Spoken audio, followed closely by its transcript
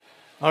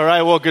All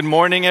right, well, good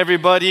morning,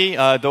 everybody,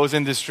 those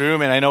in this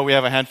room. And I know we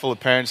have a handful of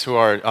parents who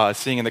are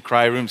sitting in the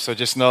cry room, so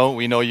just know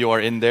we know you are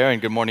in there,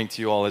 and good morning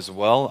to you all as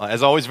well.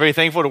 As always, very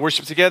thankful to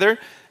worship together.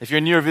 If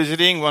you're new or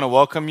visiting, we want to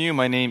welcome you.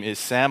 My name is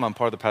Sam. I'm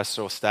part of the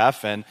pastoral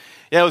staff. And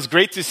yeah, it was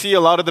great to see a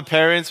lot of the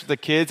parents with the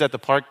kids at the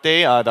park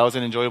day. That was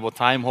an enjoyable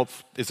time. Hope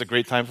it's a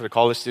great time for the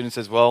college students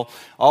as well.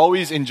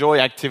 Always enjoy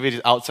activities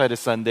outside of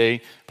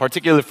Sunday,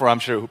 particularly for, I'm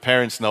sure, who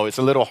parents know, it's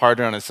a little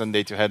harder on a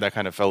Sunday to have that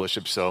kind of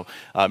fellowship. So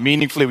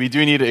meaningfully, we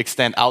do need to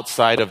extend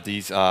outside of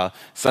these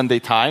Sunday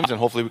times, and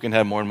hopefully we can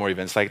have more and more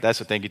events like that.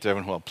 So thank you to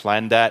everyone who helped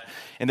plan that.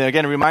 And then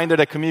again, a reminder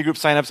that community group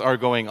signups are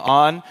going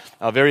on.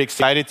 Very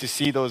excited to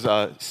see those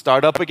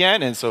start up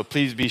again. And so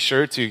please be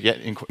sure to get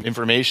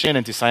information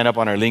and to sign up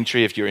on our link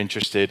tree if you're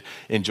interested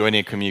in joining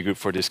a community group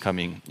for this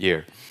coming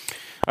year.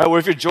 All right, well,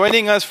 if you're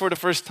joining us for the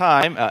first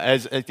time,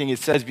 as I think it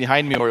says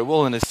behind me, or it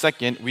will in a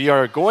second, we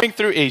are going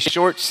through a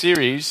short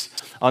series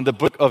on the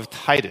book of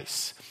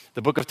Titus.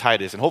 The book of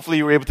Titus. And hopefully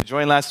you were able to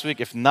join last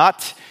week. If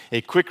not,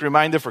 a quick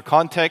reminder for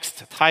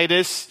context.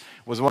 Titus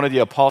was one of the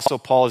Apostle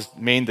Paul's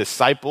main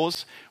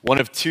disciples, one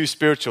of two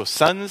spiritual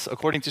sons,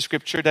 according to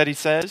Scripture that he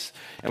says.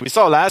 And we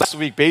saw last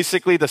week,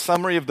 basically, the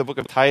summary of the book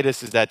of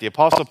Titus is that the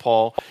Apostle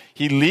Paul,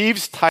 he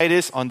leaves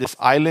Titus on this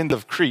island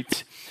of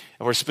Crete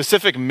for a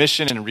specific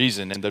mission and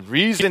reason. And the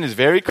reason is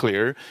very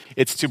clear.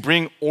 It's to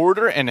bring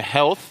order and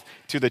health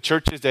to the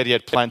churches that he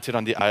had planted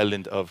on the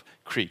island of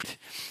Crete.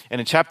 And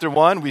in chapter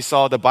 1, we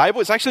saw the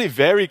Bible is actually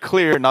very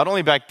clear, not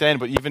only back then,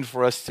 but even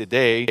for us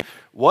today,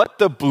 what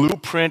the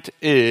blueprint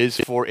is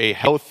for a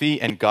healthy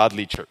and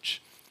godly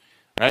church.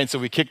 Right? And so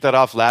we kicked that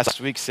off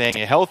last week saying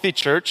a healthy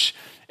church,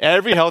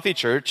 every healthy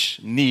church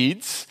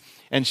needs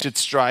and should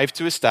strive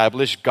to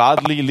establish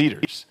godly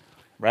leaders,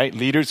 right?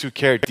 Leaders who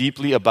care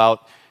deeply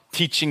about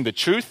teaching the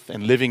truth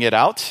and living it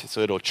out, so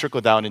it'll trickle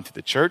down into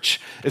the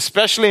church,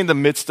 especially in the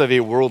midst of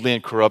a worldly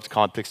and corrupt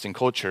context and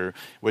culture,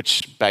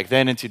 which back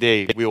then and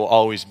today we will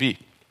always be.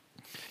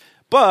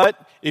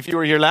 But if you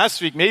were here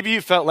last week, maybe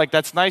you felt like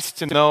that's nice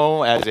to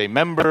know as a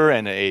member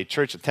and a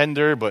church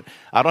attender, but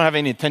I don't have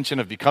any intention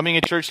of becoming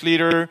a church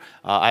leader.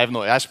 I have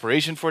no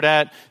aspiration for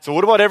that. So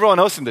what about everyone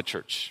else in the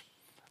church?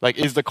 Like,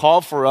 is the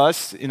call for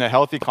us in a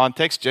healthy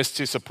context just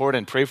to support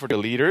and pray for the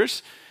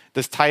leaders?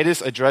 Does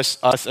Titus address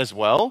us as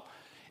well?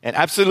 And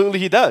absolutely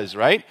he does,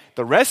 right?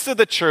 The rest of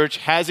the church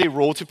has a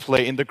role to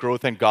play in the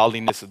growth and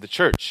godliness of the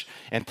church.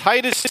 And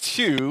Titus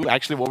 2,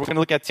 actually what we're going to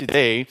look at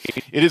today,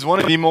 it is one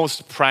of the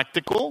most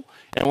practical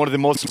and one of the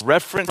most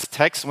referenced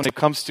texts when it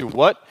comes to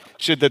what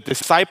should the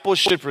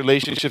discipleship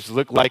relationships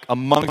look like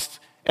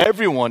amongst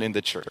everyone in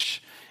the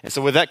church. And so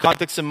with that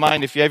context in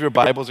mind, if you have your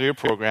Bibles or your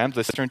programs,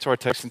 let's turn to our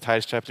text in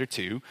Titus chapter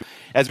 2.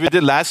 As we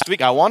did last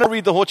week, I want to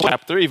read the whole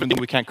chapter, even though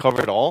we can't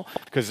cover it all,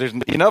 because there's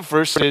enough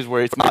verses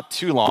where it's not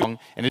too long,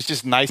 and it's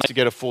just nice to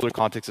get a fuller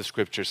context of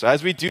Scripture. So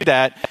as we do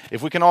that,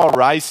 if we can all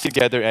rise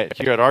together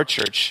here at our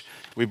church,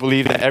 we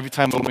believe that every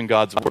time we open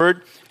God's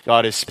Word,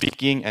 God is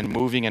speaking and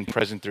moving and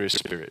present through His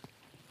Spirit.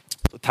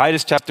 So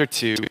Titus chapter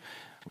 2,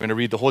 we're going to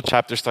read the whole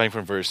chapter starting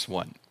from verse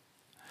 1.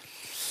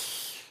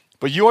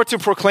 But you are to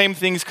proclaim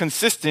things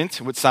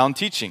consistent with sound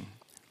teaching.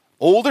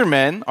 Older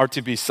men are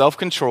to be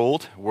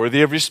self-controlled,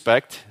 worthy of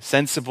respect,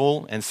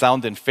 sensible, and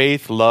sound in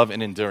faith, love,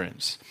 and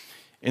endurance.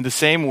 In the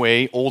same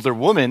way, older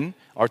women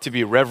are to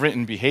be reverent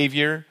in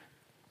behavior,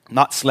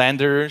 not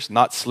slanderers,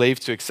 not slaves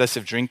to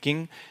excessive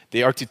drinking.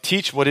 They are to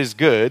teach what is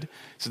good,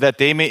 so that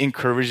they may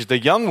encourage the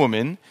young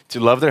women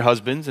to love their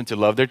husbands and to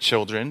love their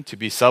children, to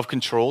be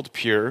self-controlled,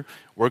 pure,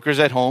 workers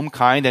at home,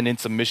 kind, and in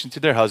submission to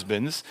their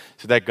husbands,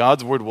 so that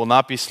God's word will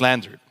not be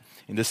slandered.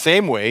 In the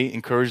same way,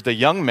 encourage the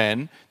young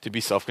men to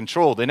be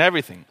self-controlled in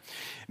everything.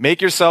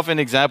 Make yourself an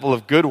example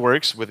of good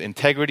works with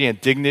integrity and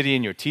dignity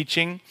in your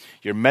teaching.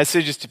 Your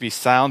message is to be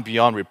sound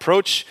beyond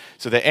reproach,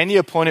 so that any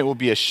opponent will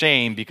be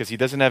ashamed because he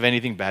doesn't have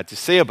anything bad to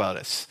say about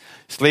us.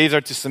 Slaves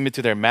are to submit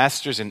to their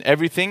masters in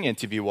everything and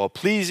to be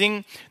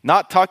well-pleasing,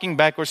 not talking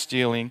back or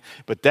stealing,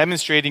 but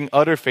demonstrating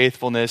utter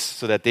faithfulness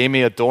so that they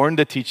may adorn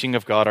the teaching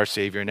of God our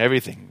Savior in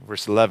everything.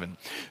 Verse 11.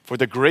 For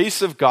the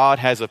grace of God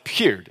has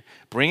appeared,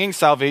 bringing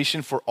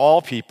salvation for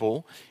all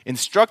people,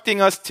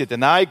 instructing us to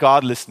deny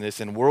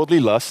godlessness and worldly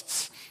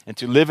lusts, and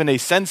to live in a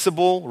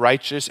sensible,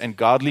 righteous, and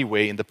godly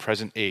way in the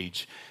present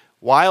age,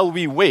 while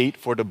we wait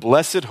for the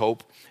blessed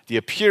hope, the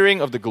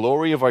appearing of the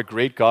glory of our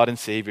great God and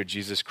Savior,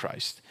 Jesus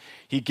Christ.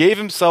 He gave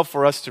himself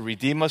for us to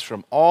redeem us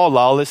from all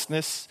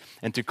lawlessness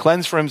and to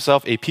cleanse for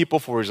himself a people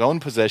for his own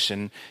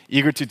possession,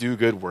 eager to do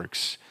good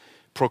works.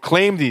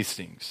 Proclaim these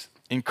things.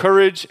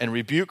 Encourage and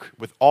rebuke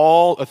with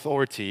all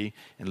authority,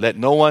 and let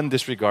no one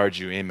disregard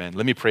you. Amen.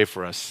 Let me pray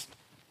for us.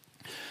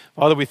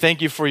 Father, we thank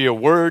you for your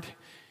word.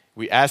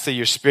 We ask that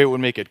your Spirit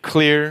would make it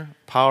clear,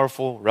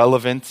 powerful,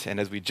 relevant, and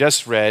as we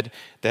just read,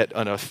 that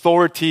an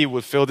authority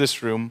would fill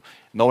this room,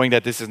 knowing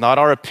that this is not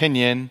our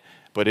opinion,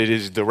 but it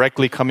is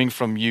directly coming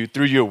from you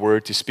through your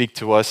word to speak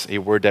to us, a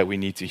word that we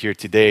need to hear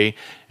today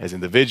as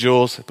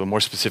individuals, but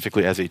more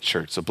specifically as a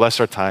church. So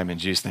bless our time. In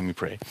Jesus' name we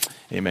pray.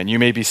 Amen. You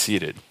may be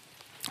seated.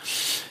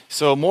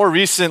 So more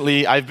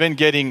recently, I've been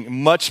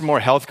getting much more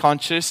health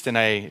conscious than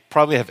I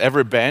probably have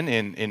ever been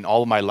in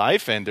all of my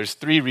life. And there's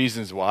three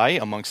reasons why,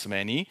 amongst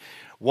many.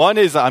 One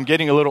is I'm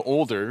getting a little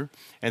older,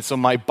 and so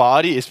my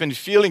body has been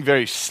feeling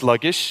very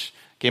sluggish.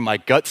 Okay, my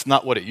gut's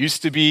not what it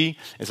used to be.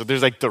 And so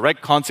there's like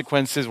direct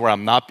consequences where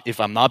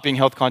if I'm not being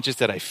health conscious,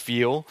 that I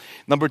feel.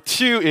 Number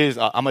two is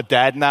I'm a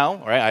dad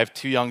now, right? I have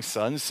two young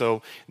sons.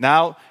 So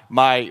now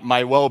my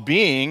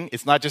well-being,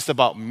 it's not just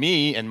about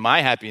me and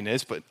my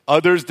happiness, but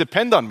others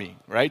depend on me,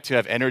 right? To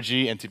have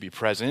energy and to be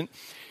present.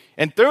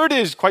 And third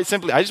is quite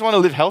simply, I just want to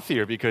live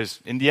healthier because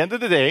in the end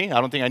of the day,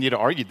 I don't think I need to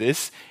argue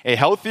this, a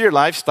healthier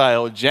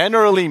lifestyle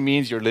generally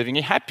means you're living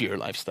a happier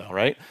lifestyle,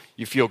 right?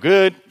 You feel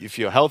good, you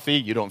feel healthy,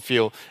 you don't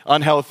feel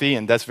unhealthy,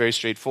 and that's very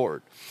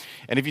straightforward.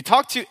 And if you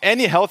talk to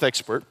any health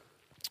expert,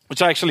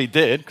 which I actually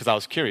did because I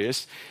was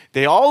curious,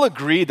 they all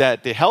agree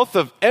that the health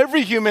of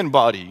every human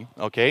body,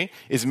 okay,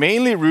 is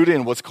mainly rooted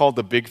in what's called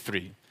the big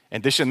three.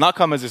 And this should not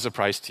come as a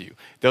surprise to you.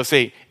 They'll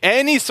say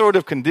any sort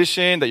of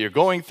condition that you're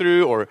going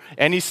through or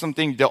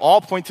something, they'll all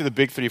point to the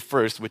big three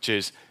first, which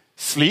is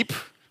sleep,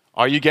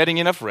 are you getting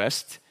enough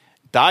rest?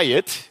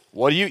 Diet,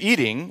 what are you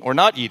eating or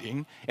not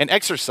eating? And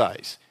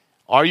exercise,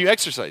 are you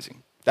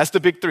exercising? That's the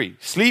big three,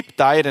 sleep,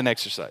 diet, and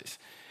exercise.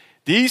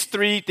 These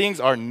three things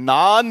are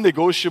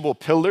non-negotiable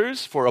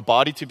pillars for a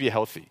body to be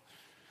healthy.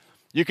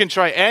 You can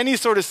try any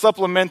sort of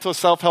supplemental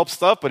self-help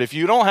stuff, but if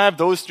you don't have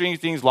those three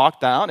things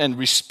locked down and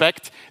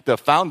respect the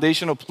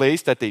foundational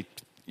place that they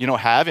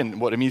have in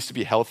what it means to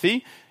be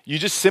healthy, you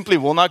just simply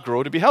will not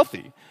grow to be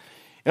healthy.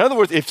 In other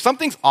words, if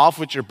something's off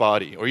with your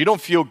body or you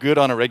don't feel good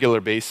on a regular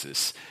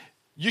basis,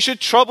 you should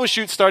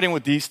troubleshoot starting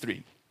with these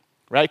three,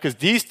 right? Because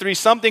these three,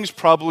 something's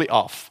probably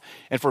off.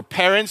 And for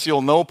parents,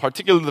 you'll know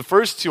particularly the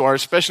first two are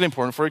especially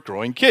important for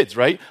growing kids,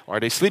 right?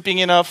 Are they sleeping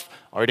enough?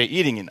 Are they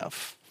eating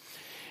enough?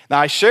 Now,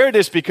 I share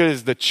this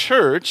because the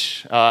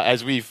church,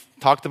 as we've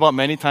talked about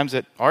many times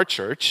at our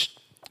church,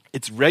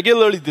 it's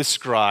regularly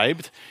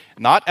described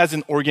not as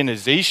an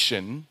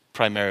organization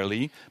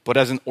primarily, but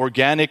as an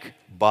organic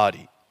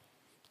body.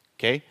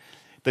 Okay?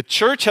 The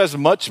church has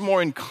much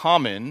more in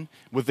common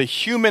with the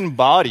human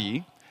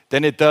body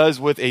than it does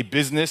with a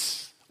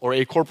business or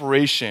a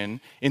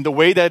corporation in the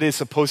way that it's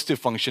supposed to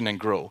function and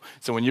grow.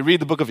 So when you read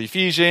the book of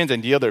Ephesians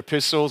and the other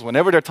epistles,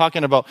 whenever they're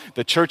talking about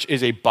the church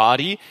is a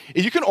body,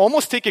 you can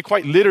almost take it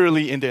quite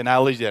literally in the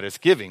analogy that it's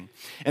giving.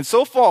 And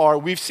so far,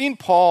 we've seen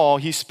Paul,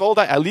 he spelled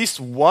out at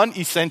least one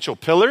essential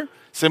pillar,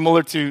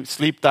 similar to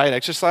sleep, diet,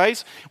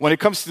 exercise, when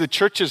it comes to the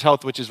church's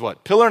health, which is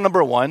what? Pillar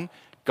number one,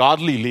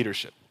 godly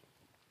leadership.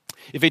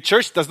 If a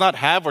church does not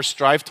have or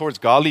strive towards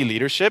godly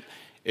leadership,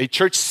 a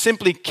church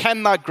simply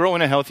cannot grow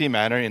in a healthy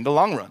manner in the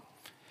long run.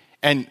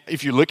 And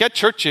if you look at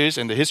churches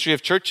and the history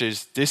of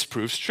churches, this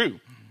proves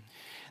true.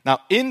 Now,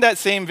 in that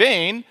same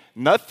vein,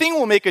 nothing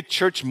will make a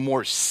church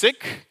more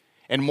sick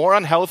and more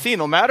unhealthy,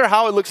 no matter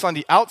how it looks on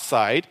the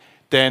outside,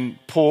 than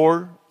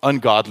poor,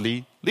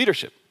 ungodly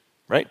leadership,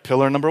 right?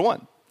 Pillar number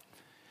one.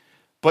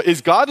 But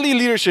is godly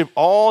leadership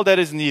all that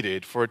is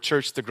needed for a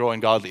church to grow in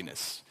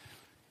godliness?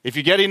 If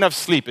you get enough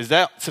sleep, is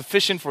that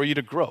sufficient for you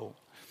to grow?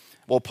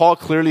 Well, Paul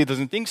clearly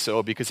doesn't think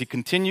so because he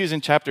continues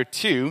in chapter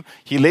 2.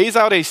 He lays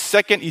out a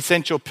second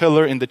essential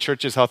pillar in the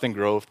church's health and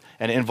growth,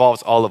 and it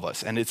involves all of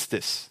us, and it's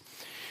this.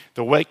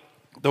 The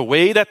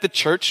way that the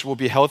church will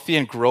be healthy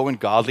and grow in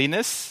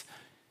godliness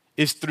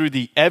is through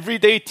the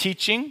everyday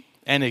teaching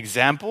and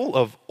example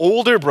of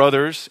older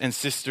brothers and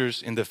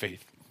sisters in the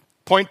faith.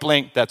 Point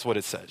blank, that's what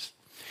it says.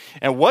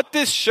 And what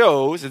this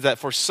shows is that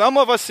for some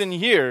of us in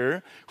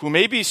here who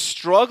may be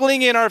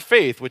struggling in our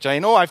faith, which I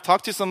know I've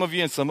talked to some of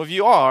you and some of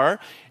you are,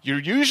 you're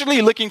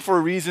usually looking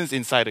for reasons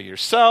inside of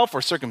yourself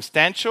or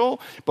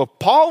circumstantial. But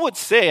Paul would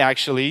say,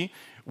 actually,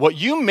 what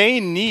you may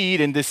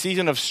need in this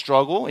season of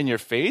struggle in your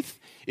faith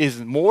is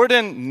more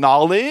than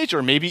knowledge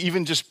or maybe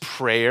even just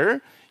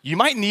prayer. You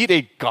might need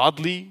a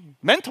godly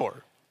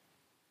mentor.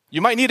 You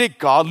might need a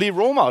godly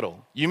role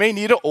model. You may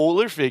need an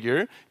older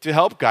figure to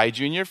help guide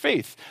you in your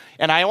faith.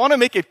 And I want to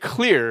make it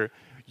clear,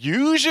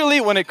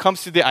 usually when it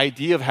comes to the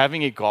idea of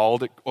having a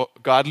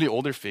godly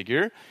older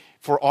figure,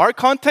 for our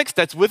context,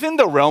 that's within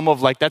the realm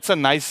of that's a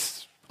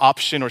nice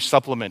option or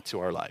supplement to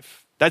our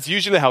life. That's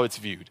usually how it's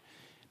viewed.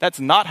 That's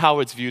not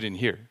how it's viewed in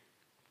here.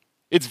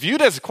 It's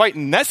viewed as quite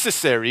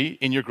necessary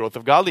in your growth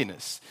of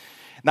godliness.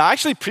 Now, I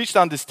actually preached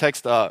on this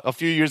text a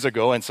few years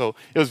ago, and so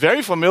it was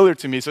very familiar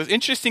to me. So it's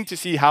interesting to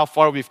see how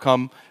far we've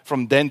come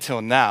from then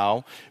till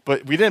now,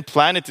 but we didn't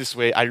plan it this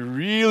way. I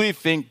really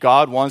think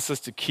God wants us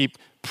to keep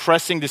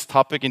pressing this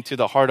topic into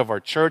the heart of our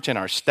church and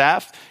our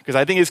staff, because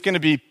I think it's going to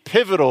be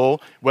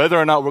pivotal whether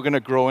or not we're going to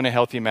grow in a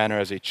healthy manner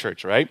as a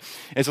church, right?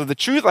 And so the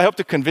truth I hope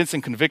to convince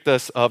and convict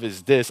us of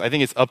is this. I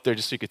think it's up there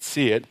just so you could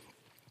see it.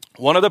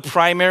 One of the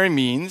primary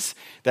means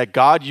that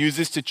God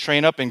uses to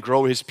train up and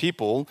grow his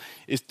people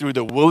is through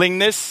the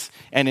willingness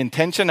and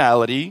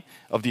intentionality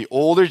of the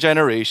older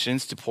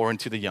generations to pour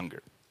into the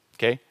younger.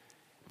 Okay?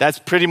 That's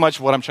pretty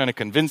much what I'm trying to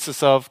convince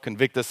us of,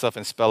 convict us of,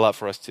 and spell out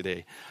for us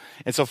today.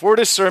 And so for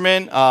this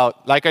sermon,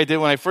 like I did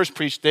when I first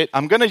preached it,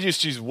 I'm going to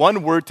just use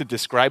one word to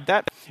describe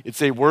that.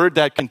 It's a word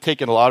that can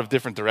take in a lot of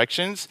different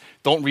directions.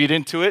 Don't read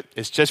into it.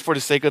 It's just for the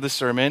sake of the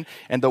sermon.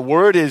 And the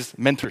word is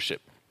mentorship.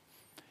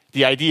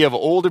 The idea of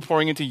older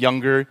pouring into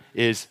younger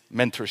is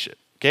mentorship.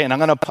 Okay, and I'm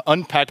going to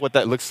unpack what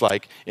that looks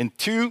like in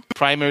two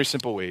primary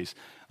simple ways.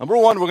 Number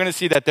one, we're going to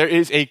see that there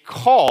is a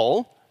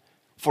call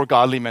for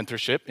godly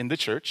mentorship in the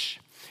church.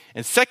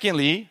 And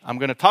secondly, I'm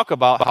going to talk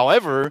about,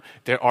 however,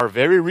 there are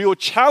very real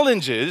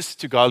challenges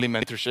to godly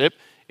mentorship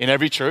in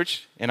every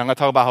church. And I'm going to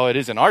talk about how it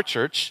is in our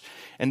church.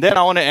 And then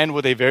I want to end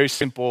with a very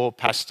simple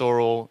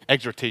pastoral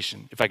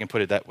exhortation, if I can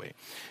put it that way.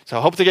 So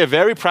I hope to get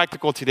very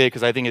practical today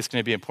because I think it's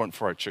going to be important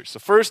for our church. So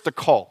first, the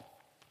call.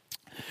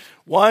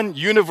 One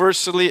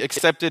universally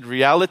accepted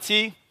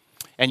reality,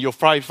 and you'll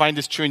probably find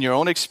this true in your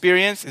own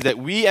experience, is that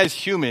we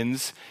as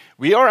humans,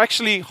 we are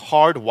actually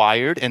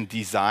hardwired and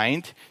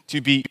designed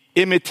to be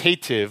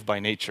imitative by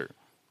nature.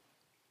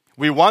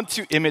 We want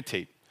to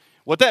imitate.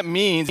 What that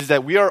means is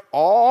that we are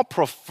all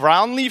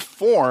profoundly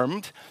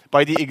formed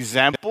by the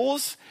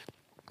examples,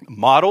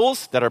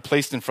 models that are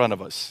placed in front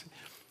of us.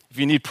 If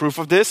you need proof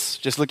of this,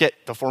 just look at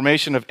the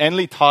formation of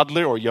any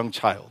toddler or young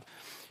child.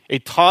 A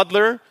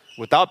toddler,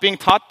 without being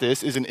taught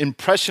this, is an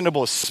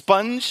impressionable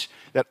sponge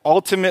that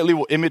ultimately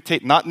will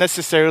imitate, not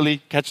necessarily,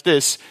 catch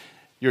this,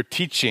 your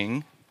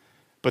teaching,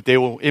 but they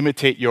will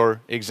imitate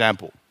your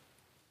example.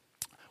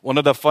 One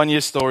of the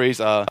funniest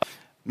stories,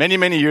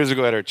 many years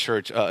ago at our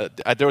church,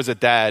 there was a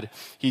dad.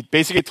 He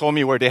basically told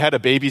me where they had a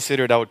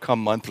babysitter that would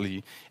come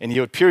monthly, and he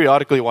would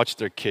periodically watch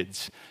their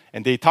kids.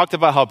 And they talked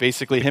about how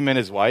basically him and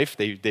his wife,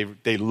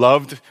 they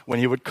loved when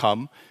he would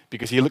come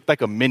because he looked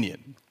like a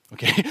minion.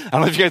 Okay, I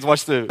don't know if you guys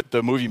watched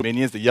the movie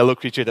Minions, the yellow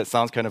creature that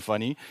sounds kind of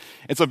funny.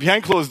 And so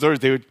behind closed doors,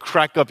 they would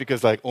crack up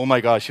because like, oh my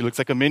gosh, he looks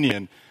like a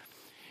minion.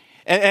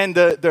 And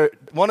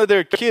one of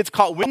their kids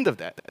caught wind of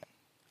that.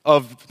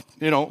 Of,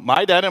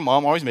 my dad and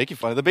mom always making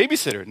fun of the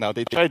babysitter. Now,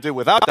 they tried to do it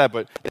without that,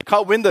 but they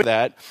caught wind of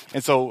that.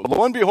 And so,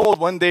 lo and behold,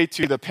 one day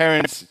to the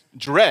parents'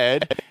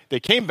 dread, they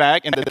came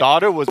back and the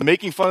daughter was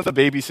making fun of the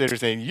babysitter,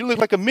 saying, you look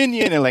like a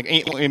minion,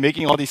 and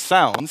making all these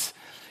sounds.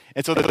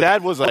 And so the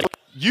dad was like,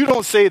 you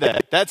don't say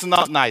that. That's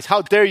not nice.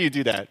 How dare you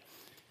do that?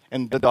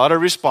 And the daughter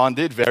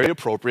responded very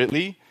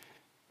appropriately,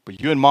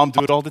 but you and mom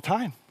do it all the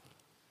time.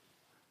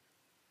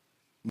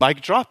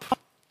 Mic drop.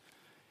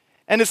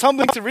 And it's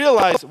humbling to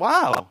realize,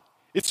 wow,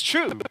 it's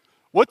true.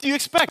 What do you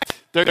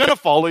expect? They're going to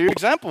follow your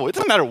example. It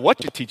doesn't matter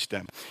what you teach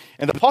them.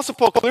 And the Apostle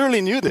Paul clearly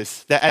knew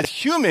this, that as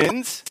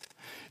humans,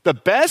 the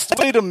best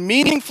way to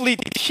meaningfully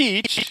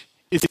teach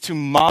is to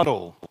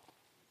model.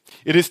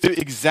 It is to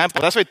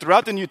example. That's why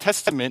throughout the New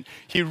Testament,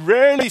 he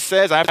rarely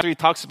says, after he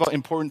talks about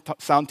important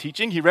sound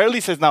teaching, he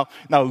rarely says, now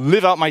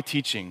live out my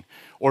teaching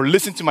or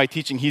listen to my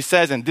teaching. He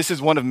says, and this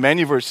is one of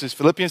many verses,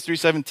 Philippians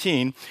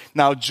 3:17,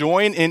 now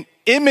join in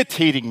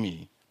imitating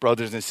me,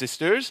 brothers and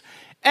sisters,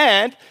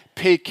 and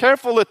pay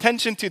careful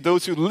attention to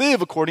those who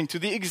live according to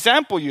the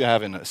example you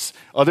have in us.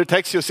 Other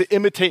texts, he'll say,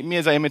 imitate me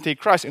as I imitate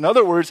Christ. In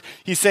other words,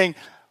 he's saying,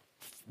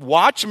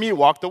 watch me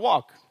walk the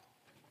walk.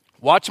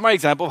 Watch my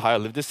example of how I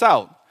live this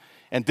out.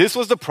 And this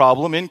was the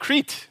problem in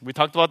Crete. We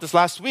talked about this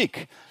last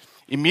week.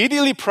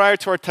 Immediately prior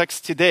to our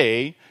text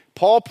today,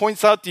 Paul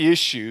points out the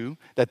issue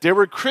that there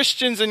were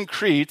Christians in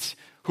Crete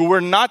who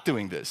were not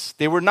doing this.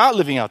 They were not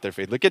living out their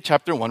faith. Look at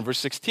chapter 1, verse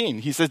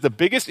 16. He says the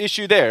biggest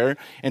issue there,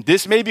 and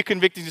this may be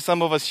convicting to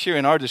some of us here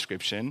in our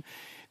description,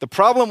 the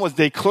problem was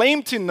they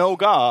claimed to know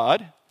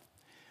God,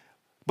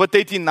 but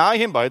they deny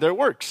him by their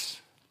works.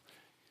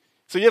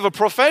 So you have a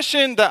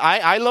profession that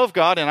I love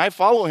God and I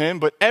follow him,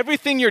 but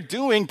everything you're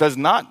doing does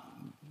not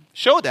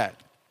show that.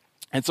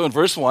 And so in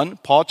verse 1,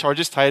 Paul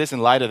charges Titus in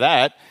light of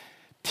that,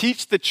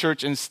 teach the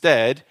church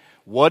instead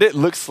what it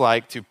looks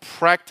like to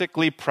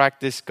practically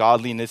practice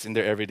godliness in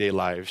their everyday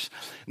lives.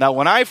 Now,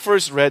 when I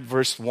first read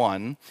verse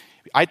 1,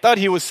 I thought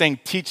he was saying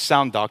teach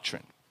sound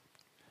doctrine.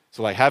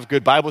 So like have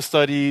good Bible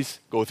studies,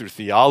 go through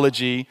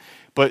theology.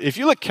 But if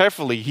you look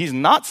carefully, he's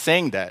not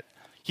saying that.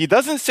 He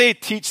doesn't say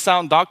teach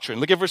sound doctrine.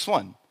 Look at verse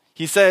 1.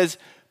 He says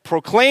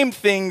proclaim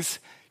things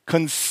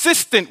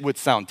consistent with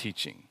sound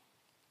teaching.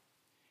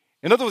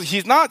 In other words,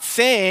 he's not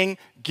saying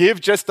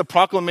give just the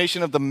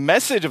proclamation of the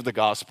message of the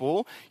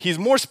gospel. He's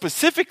more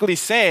specifically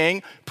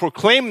saying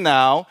proclaim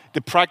now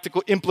the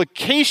practical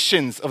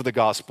implications of the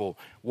gospel,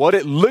 what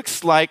it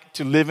looks like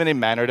to live in a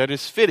manner that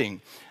is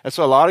fitting. That's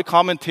why a lot of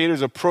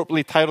commentators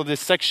appropriately titled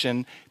this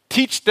section,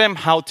 Teach Them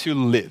How to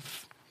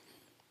Live.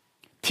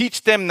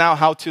 Teach them now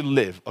how to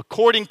live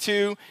according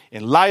to,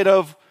 in light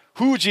of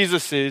who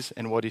Jesus is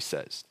and what he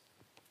says.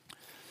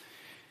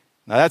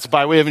 Now that's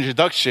by way of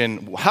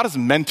introduction. How does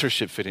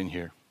mentorship fit in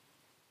here?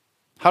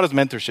 How does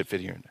mentorship fit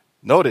here?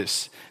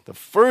 Notice the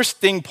first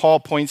thing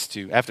Paul points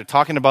to after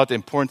talking about the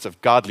importance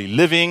of godly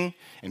living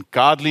and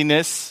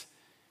godliness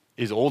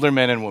is older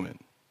men and women.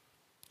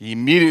 He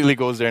immediately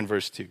goes there in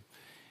verse 2.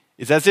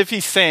 It's as if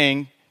he's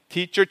saying,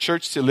 teach your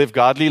church to live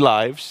godly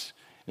lives.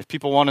 If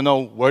people want to know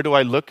where do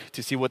I look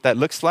to see what that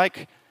looks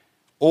like,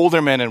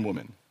 older men and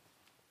women.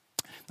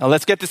 Now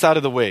let's get this out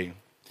of the way.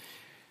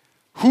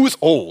 Who's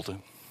old?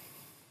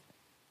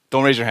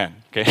 Don't raise your hand,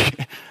 okay?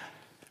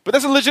 But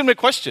that's a legitimate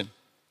question.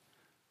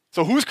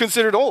 So who's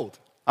considered old?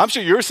 I'm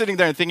sure you're sitting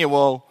there and thinking,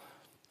 well,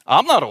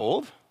 I'm not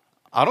old.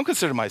 I don't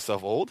consider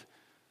myself old.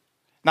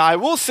 Now, I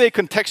will say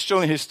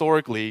contextually and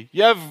historically,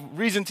 you have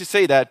reason to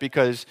say that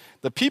because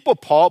the people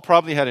Paul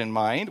probably had in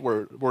mind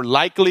were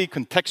likely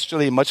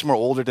contextually much more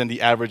older than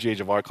the average age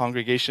of our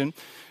congregation,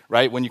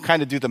 right? When you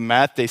kind of do the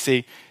math, they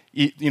say,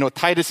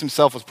 Titus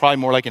himself was probably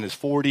more like in his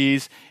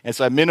 40s, and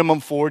so at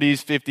minimum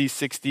 40s, 50s,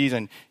 60s,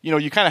 and,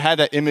 you kind of had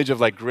that image of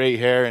like gray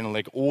hair and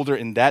like older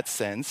in that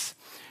sense.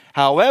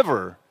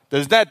 However,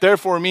 does that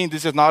therefore mean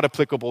this is not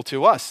applicable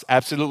to us?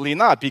 Absolutely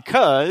not,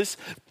 because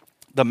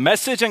the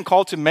message and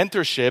call to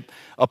mentorship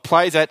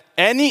applies at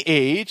any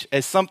age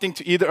as something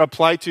to either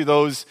apply to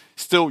those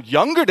still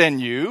younger than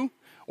you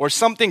or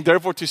something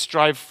therefore to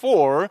strive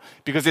for,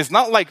 because it's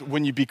not like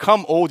when you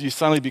become old, you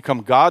suddenly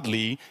become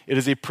godly. It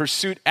is a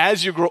pursuit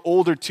as you grow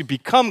older to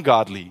become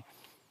godly.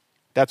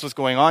 That's what's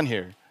going on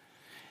here.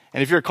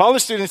 And if you're a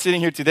college student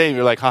sitting here today and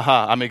you're like,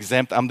 haha, I'm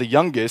exempt, I'm the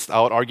youngest,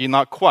 I would argue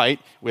not quite.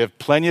 We have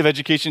plenty of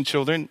education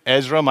children.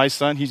 Ezra, my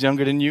son, he's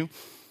younger than you.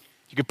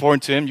 You could pour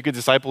into him, you could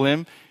disciple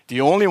him. The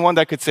only one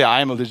that could say,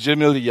 I am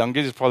legitimately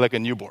youngest is probably like a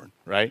newborn,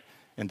 right?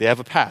 And they have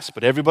a pass.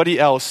 But everybody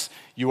else,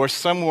 you are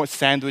somewhat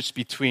sandwiched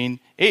between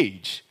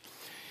age.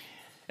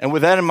 And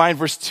with that in mind,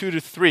 verse 2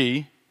 to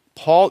 3,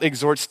 Paul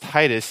exhorts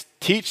Titus,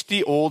 teach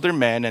the older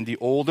men and the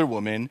older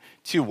women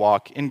to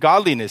walk in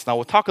godliness. Now,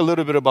 we'll talk a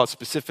little bit about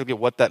specifically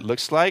what that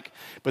looks like.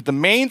 But the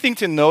main thing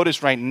to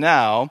notice right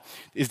now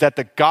is that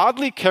the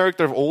godly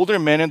character of older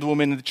men and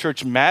women in the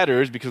church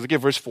matters because look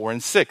at verse 4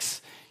 and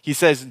 6. He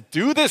says,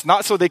 do this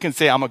not so they can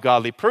say, I'm a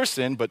godly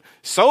person, but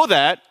so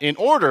that in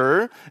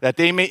order that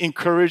they may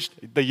encourage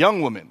the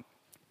young women.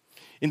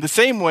 In the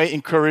same way,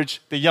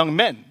 encourage the young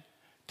men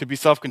to be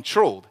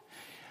self-controlled.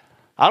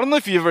 I don't know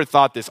if you ever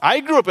thought this. I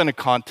grew up in a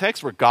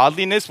context where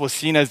godliness was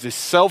seen as this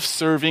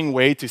self-serving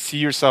way to see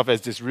yourself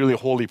as this really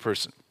holy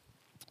person.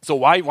 So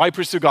why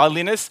pursue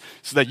godliness?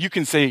 So that you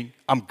can say,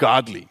 I'm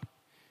godly.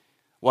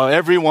 While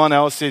everyone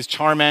else says,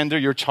 Charmander,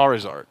 you're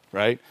Charizard,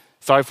 right?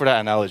 Sorry for that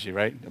analogy,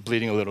 right? I'm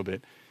bleeding a little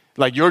bit.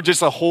 Like you're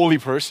just a holy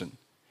person.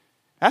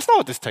 That's not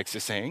what this text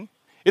is saying.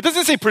 It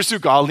doesn't say pursue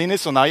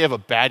godliness, so now you have a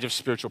badge of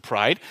spiritual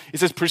pride.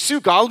 It says pursue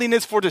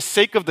godliness for the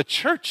sake of the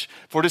church,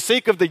 for the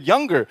sake of the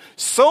younger,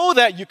 so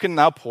that you can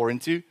now pour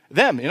into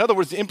them. In other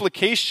words, the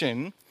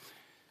implication,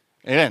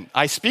 and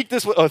I speak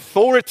this with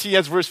authority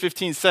as verse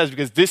 15 says,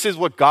 because this is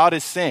what God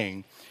is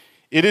saying.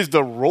 It is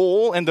the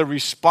role and the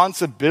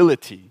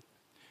responsibility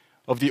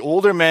of the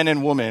older men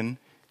and women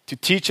to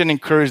teach and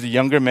encourage the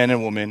younger men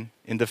and women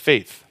in the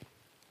faith.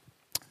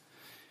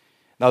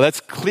 Now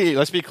let's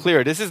be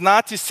clear. This is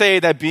not to say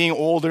that being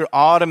older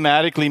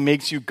automatically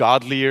makes you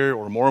godlier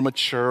or more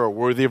mature or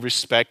worthy of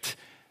respect.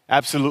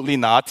 Absolutely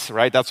not,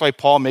 right? That's why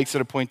Paul makes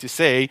it a point to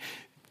say,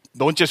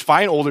 don't just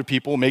find older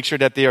people, make sure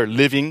that they are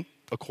living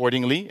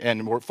accordingly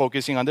and we're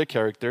focusing on their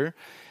character.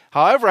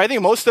 However, I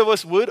think most of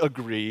us would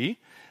agree,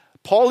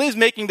 Paul is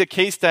making the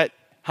case that,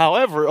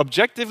 however,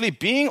 objectively,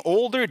 being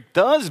older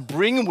does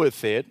bring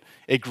with it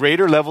a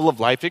greater level of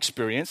life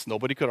experience.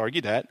 Nobody could argue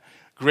that.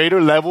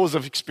 Greater levels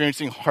of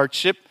experiencing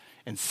hardship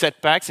and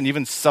setbacks and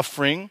even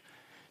suffering.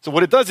 So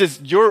what it does is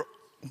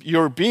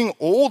you're being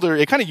older,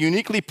 it kind of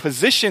uniquely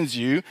positions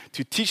you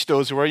to teach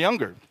those who are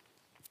younger.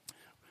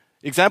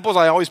 Examples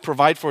I always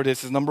provide for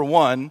this is number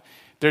one,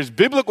 there's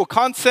biblical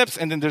concepts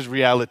and then there's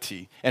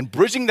reality. And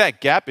bridging that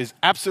gap is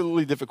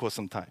absolutely difficult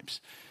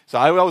sometimes. So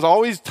I was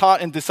always taught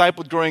and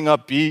discipled growing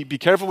up, be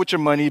careful with your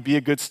money, be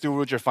a good steward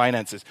with your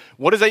finances.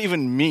 What does that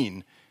even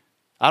mean?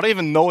 I don't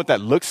even know what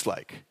that looks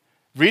like.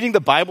 Reading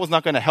the Bible is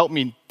not going to help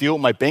me deal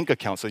with my bank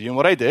account. So you know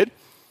what I did?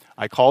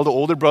 I called the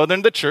older brother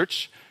in the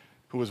church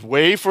who was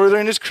way further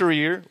in his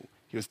career.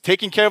 He was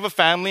taking care of a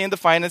family and the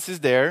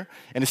finances there.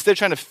 And instead of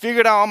trying to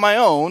figure it out on my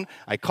own,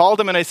 I called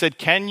him and I said,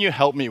 can you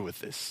help me with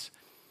this?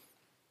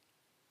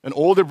 An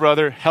older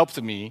brother helped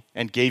me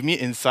and gave me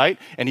insight.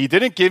 And he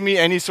didn't give me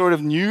any sort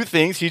of new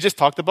things. He just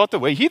talked about the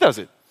way he does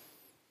it.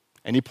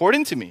 And he poured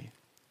into me.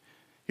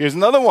 Here's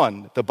another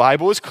one. The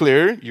Bible is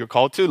clear. You're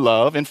called to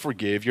love and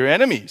forgive your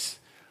enemies.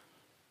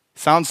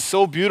 Sounds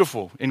so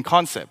beautiful in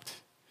concept.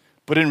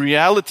 But in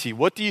reality,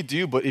 what do you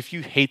do but if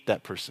you hate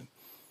that person?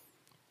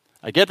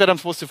 I get that I'm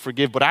supposed to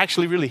forgive, but I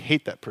actually really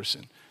hate that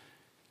person.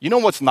 You know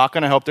what's not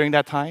going to help during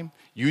that time?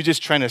 You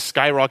just trying to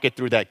skyrocket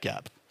through that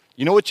gap.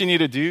 You know what you need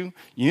to do?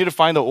 You need to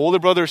find the older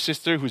brother or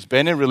sister who's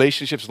been in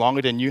relationships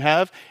longer than you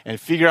have and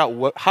figure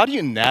out how do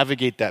you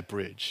navigate that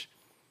bridge?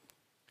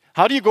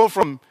 How do you go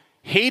from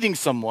hating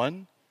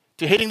someone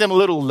to hating them a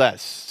little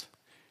less,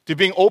 to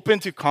being open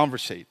to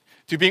conversate,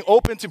 to being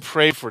open to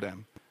pray for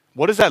them?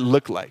 What does that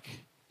look like?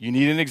 You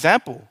need an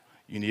example.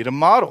 You need a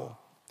model.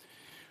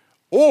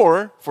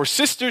 Or for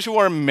sisters who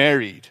are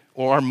married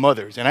or are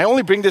mothers, and I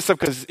only bring this up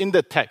because it's in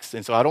the text,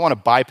 and so I don't want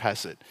to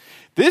bypass it.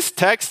 This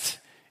text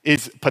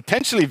is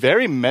potentially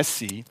very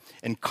messy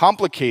and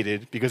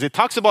complicated because it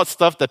talks about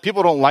stuff that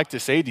people don't like to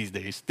say these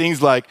days.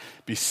 Things like,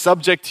 be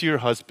subject to your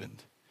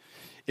husband.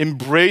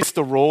 embrace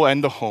the role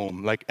and the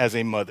home, like as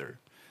a mother.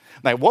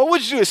 Like, what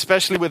would you do,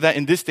 especially with that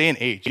in this day and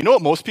age? You know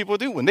what most people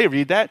do? When they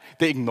read that,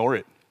 they ignore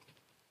it.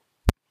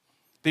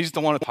 They just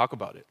don't want to talk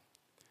about it.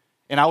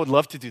 And I would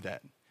love to do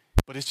that.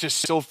 But it's just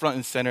so front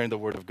and center in the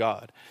Word of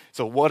God.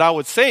 So what I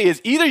would say is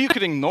either you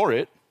could ignore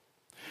it,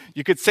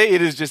 you could say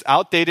it is just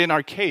outdated and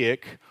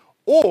archaic,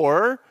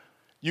 or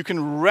you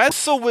can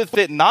wrestle with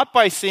it not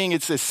by saying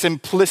it's a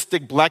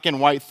simplistic black and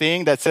white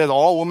thing that says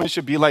all women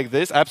should be like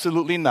this.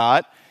 Absolutely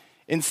not.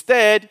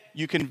 Instead,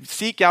 you can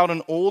seek out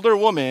an older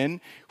woman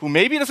who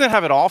maybe doesn't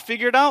have it all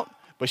figured out,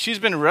 but she's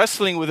been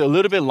wrestling with it a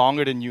little bit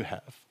longer than you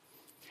have.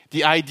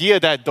 The idea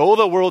that though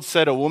the world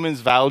said a woman's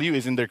value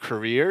is in their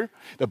career,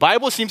 the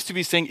Bible seems to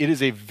be saying it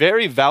is a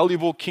very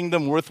valuable,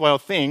 kingdom worthwhile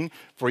thing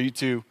for you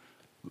to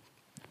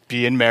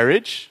be in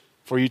marriage,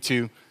 for you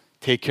to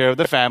take care of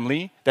the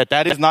family,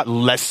 that is not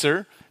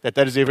lesser, that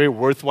is a very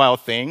worthwhile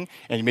thing,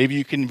 and maybe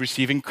you can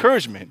receive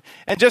encouragement.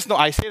 And just know,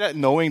 I say that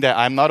knowing that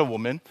I'm not a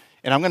woman,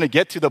 and I'm going to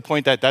get to the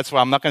point that that's why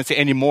I'm not going to say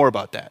any more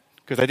about that,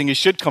 because I think it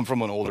should come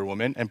from an older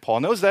woman, and Paul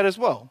knows that as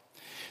well.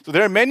 So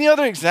there are many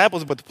other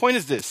examples, but the point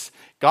is this.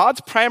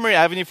 God's primary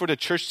avenue for the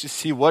church to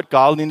see what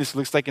godliness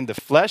looks like in the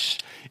flesh,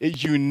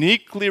 it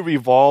uniquely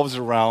revolves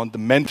around the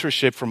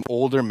mentorship from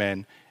older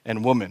men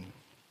and women.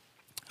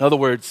 In other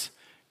words,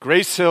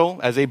 Grace Hill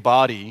as a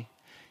body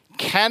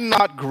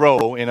cannot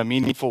grow in a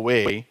meaningful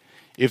way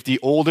if the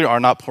older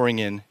are not pouring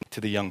in to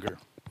the younger.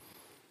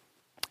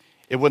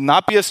 It would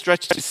not be a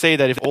stretch to say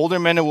that if older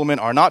men and women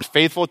are not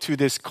faithful to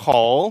this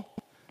call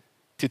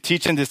to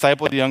teach and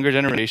disciple the younger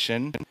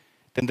generation,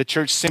 then the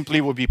church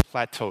simply will be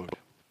plateaued.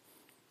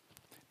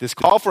 This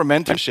call for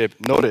mentorship,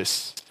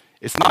 notice,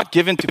 it's not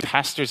given to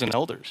pastors and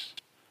elders.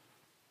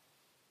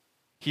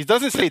 He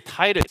doesn't say,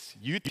 Titus,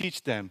 you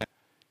teach them.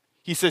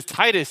 He says,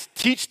 Titus,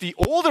 teach the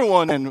older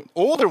one and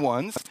older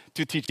ones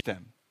to teach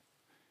them.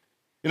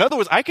 In other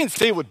words, I can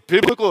say with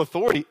biblical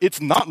authority, it's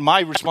not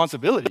my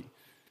responsibility.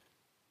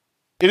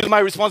 It is my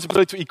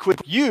responsibility to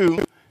equip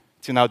you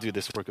to now do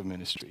this work of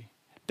ministry.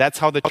 That's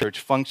how the church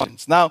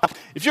functions. Now,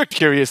 if you're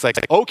curious, like,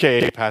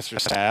 okay, Pastor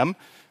Sam,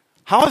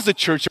 how is the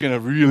church going to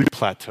really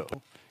plateau?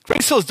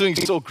 Grace Hill is doing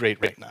so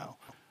great right now.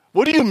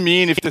 What do you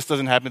mean if this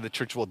doesn't happen, the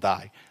church will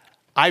die?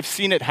 I've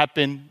seen it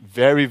happen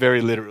very,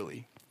 very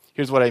literally.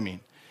 Here's what I mean.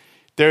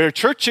 There are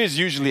churches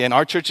usually, and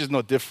our church is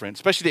no different,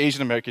 especially the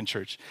Asian American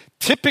church.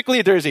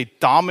 Typically, there is a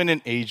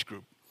dominant age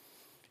group.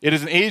 It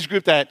is an age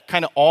group that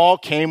kind of all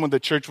came when the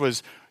church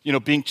was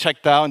being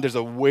checked out, and there's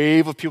a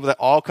wave of people that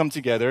all come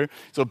together.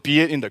 So be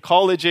it in the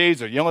college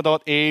age or young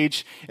adult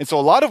age. And so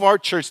a lot of our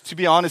church, to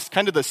be honest,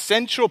 kind of the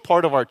central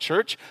part of our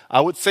church, I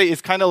would say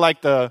is kind of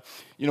like the,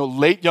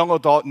 late young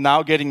adult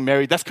now getting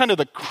married. That's kind of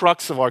the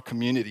crux of our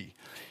community.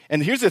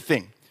 And here's the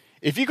thing.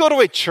 If you go to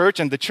a church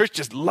and the church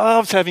just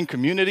loves having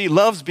community,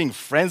 loves being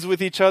friends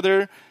with each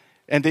other,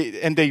 and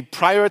they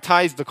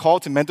prioritize the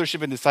call to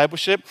mentorship and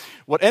discipleship,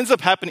 what ends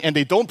up happening, and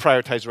they don't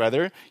prioritize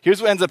rather,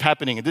 here's what ends up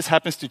happening, and this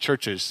happens to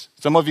churches.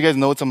 Some of you guys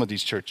know some of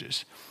these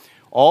churches.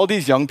 All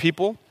these young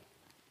people,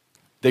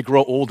 they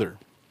grow older.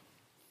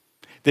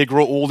 They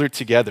grow older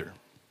together.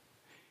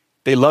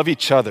 They love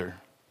each other,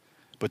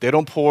 but they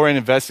don't pour and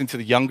invest into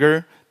the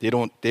younger. They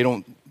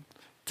don't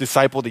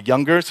disciple the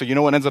younger. So you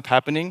know what ends up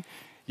happening?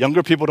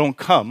 Younger people don't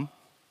come,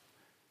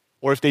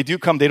 or if they do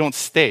come, they don't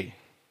stay.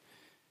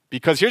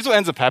 Because here's what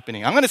ends up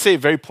happening. I'm going to say it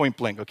very point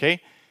blank, okay?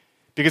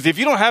 Because if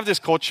you don't have this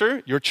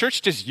culture, your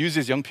church just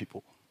uses young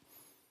people.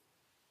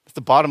 That's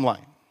the bottom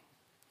line.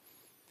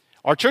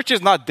 Our church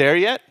is not there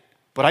yet,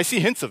 but I see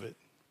hints of it.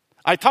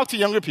 I talk to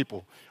younger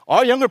people.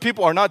 Our younger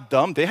people are not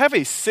dumb. They have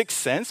a sixth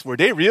sense where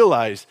they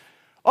realize,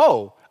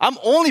 oh, I'm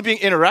only being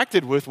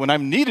interacted with when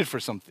I'm needed for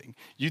something.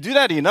 You do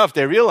that enough,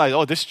 they realize,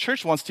 oh, this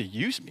church wants to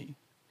use me.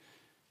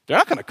 They're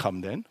not going to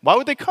come then. Why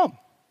would they come?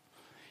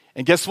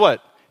 And guess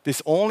what? This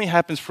only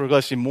happens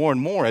progressively more and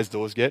more as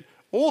those get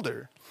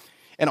older.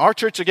 And our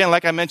church, again,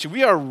 like I mentioned,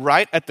 we are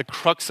right at the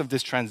crux of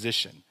this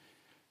transition.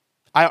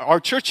 Our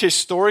church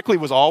historically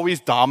was always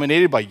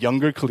dominated by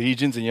younger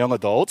collegians and young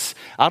adults.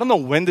 I don't know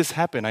when this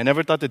happened. I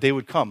never thought the day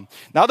would come.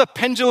 Now the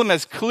pendulum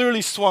has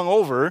clearly swung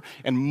over,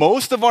 and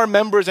most of our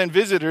members and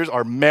visitors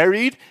are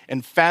married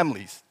and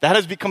families. That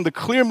has become the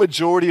clear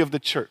majority of the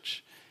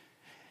church.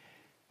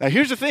 Now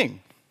here's the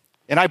thing.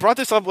 And I brought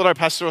this up with our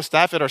pastoral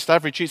staff at our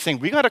staff retreat saying,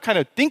 we got to kind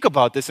of think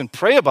about this and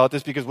pray about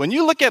this, because when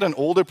you look at an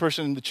older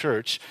person in the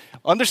church,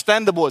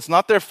 understandable, it's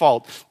not their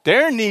fault,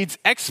 their needs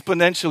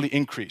exponentially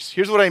increase.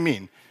 Here's what I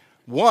mean.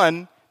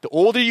 One, the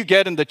older you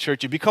get in the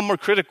church, you become more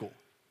critical.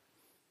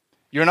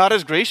 You're not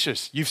as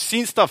gracious. You've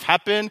seen stuff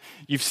happen.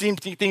 You've seen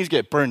things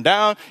get burned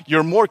down.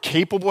 You're more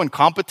capable and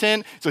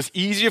competent, so it's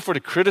easier for to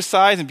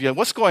criticize and be like,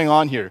 what's going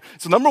on here?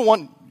 So number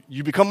one,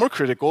 you become more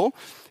critical.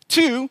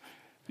 Two,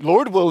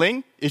 Lord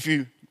willing, if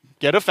you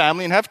get a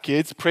family and have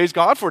kids, praise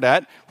God for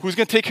that. Who's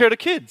going to take care of the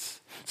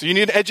kids? So you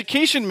need an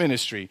education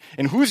ministry.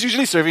 And who's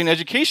usually serving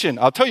education?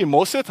 I'll tell you,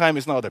 most of the time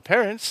it's not their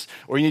parents,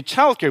 or you need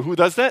childcare. Who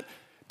does that?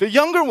 The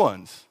younger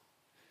ones.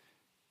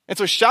 And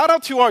so shout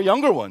out to our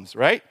younger ones,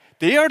 right?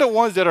 They are the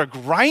ones that are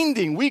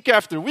grinding week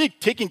after week,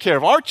 taking care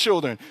of our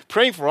children,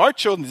 praying for our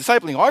children,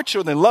 discipling our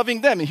children,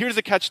 loving them. And here's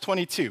the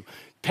catch-22.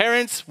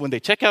 Parents, when they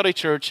check out a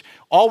church,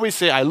 always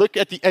say, I look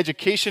at the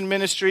education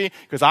ministry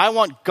because I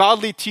want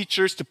godly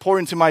teachers to pour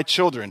into my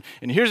children.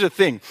 And here's the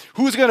thing.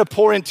 Who's going to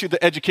pour into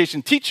the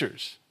education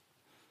teachers?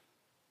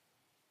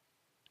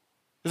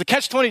 There's a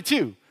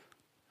catch-22.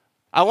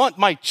 I want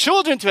my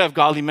children to have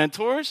godly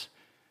mentors,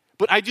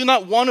 but I do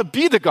not want to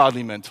be the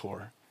godly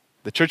mentor.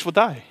 The church will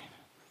die.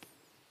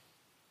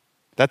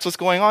 That's what's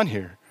going on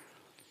here.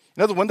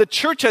 In other words, when the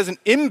church has an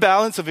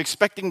imbalance of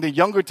expecting the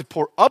younger to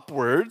pour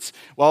upwards,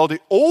 while the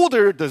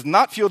older does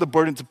not feel the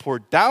burden to pour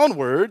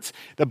downwards,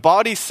 the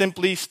body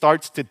simply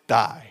starts to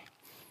die.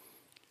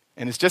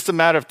 And it's just a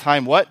matter of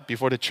time, what?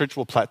 Before the church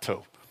will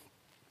plateau.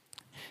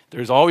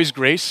 There's always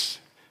grace,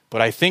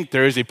 but I think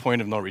there is a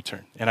point of no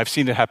return. And I've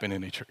seen it happen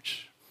in a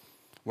church.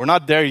 We're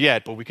not there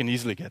yet, but we can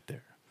easily get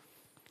there.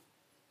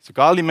 So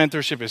godly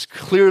mentorship is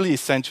clearly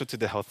essential to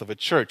the health of a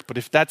church. But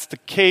if that's the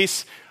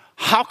case,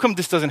 how come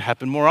this doesn't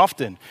happen more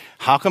often?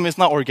 How come it's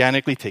not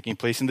organically taking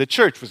place in the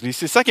church? Which leads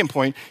to the second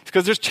point, it's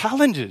because there's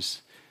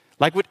challenges.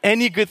 Like with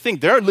any good thing,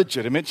 there are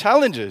legitimate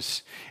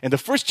challenges. And the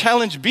first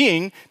challenge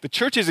being, the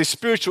church is a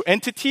spiritual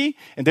entity,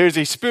 and there is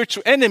a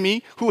spiritual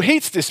enemy who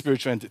hates this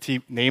spiritual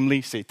entity,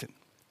 namely Satan.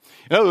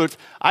 In other words,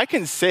 I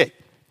can say,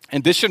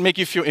 and this should make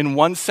you feel in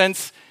one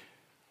sense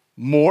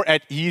more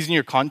at ease in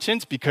your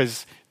conscience,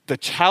 because the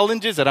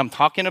challenges that I'm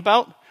talking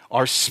about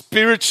are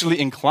spiritually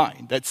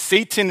inclined. That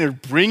Satan is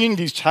bringing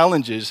these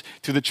challenges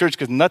to the church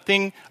because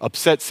nothing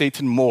upsets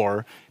Satan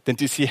more than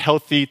to see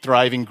healthy,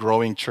 thriving,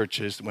 growing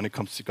churches when it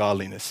comes to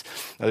godliness.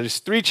 Now, there's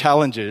three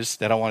challenges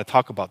that I want to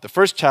talk about. The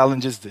first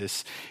challenge is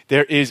this.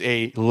 There is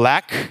a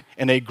lack,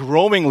 and a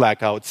growing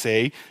lack, I would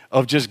say,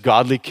 of just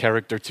godly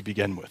character to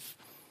begin with.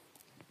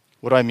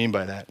 What do I mean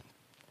by that?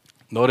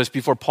 Notice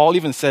before Paul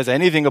even says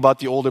anything about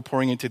the older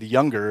pouring into the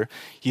younger,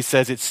 he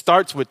says it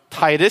starts with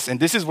Titus, and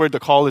this is where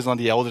the call is on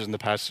the elders and the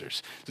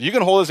pastors. So you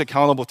can hold us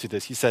accountable to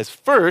this. He says,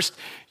 first,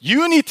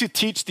 you need to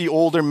teach the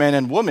older men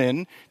and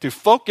women to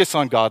focus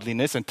on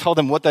godliness and tell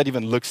them what that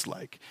even looks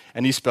like.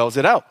 And he spells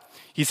it out.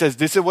 He says,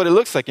 this is what it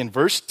looks like. In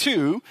verse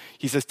 2,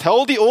 he says,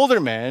 tell the older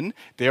men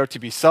they are to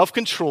be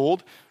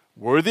self-controlled,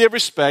 worthy of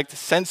respect,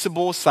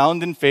 sensible,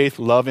 sound in faith,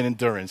 love, and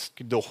endurance.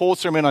 The whole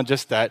sermon on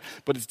just that,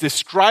 but it's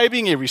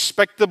describing a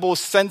respectable,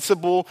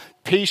 sensible,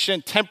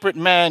 patient, temperate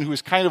man who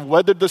has kind of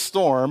weathered the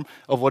storm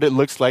of what it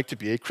looks like to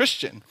be a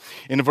Christian.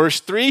 In verse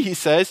 3, he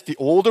says, the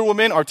older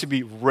women are to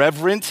be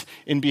reverent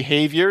in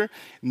behavior,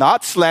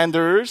 not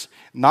slanderers,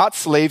 not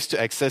slaves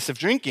to excessive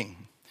drinking.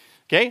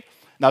 Okay?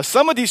 Now,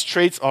 some of these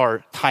traits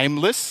are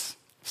timeless.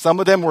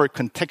 Some of them were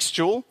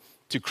contextual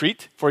to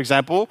Crete. For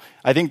example,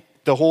 I think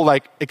the whole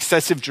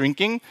excessive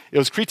drinking, it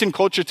was Cretan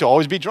culture to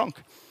always be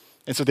drunk.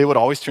 And so they would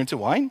always turn to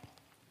wine.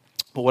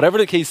 But whatever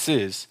the case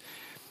is,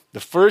 the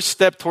first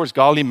step towards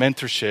godly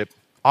mentorship,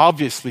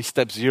 obviously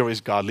step 0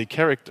 is godly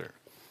character.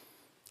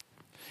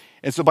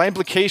 And so by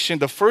implication,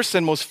 the first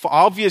and most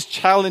obvious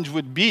challenge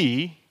would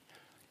be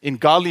in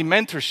godly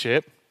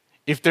mentorship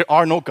if there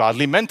are no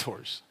godly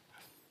mentors.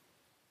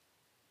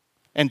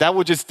 And that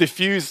would just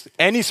diffuse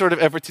any sort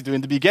of effort to do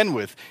it to begin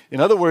with. In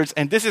other words,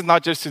 and this is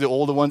not just to the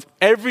older ones,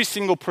 every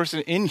single person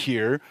in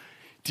here,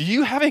 do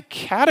you have a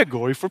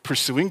category for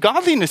pursuing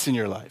godliness in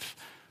your life?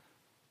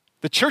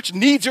 The church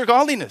needs your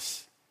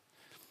godliness.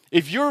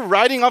 If you're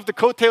riding off the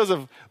coattails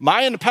of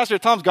my and Pastor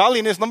Tom's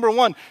godliness, number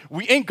one,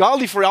 we ain't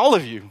godly for all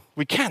of you.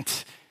 We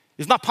can't.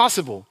 It's not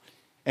possible.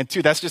 And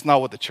two, that's just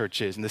not what the church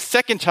is. And the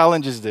second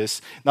challenge is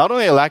this, not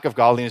only a lack of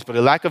godliness, but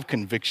a lack of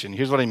conviction.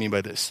 Here's what I mean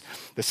by this.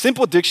 The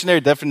simple dictionary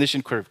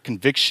definition of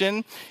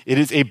conviction, it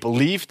is a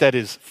belief that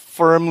is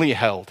firmly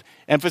held.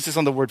 Emphasis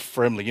on the word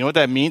firmly. You know what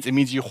that means? It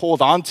means you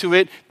hold on to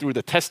it through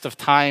the test of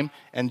time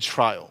and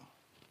trial.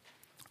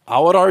 I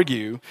would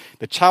argue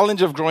the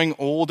challenge of growing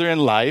older in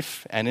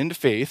life and in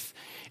faith,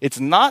 it's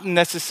not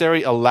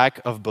necessarily a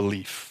lack of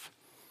belief.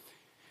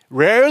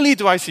 Rarely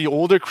do I see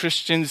older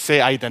Christians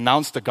say, I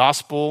denounce the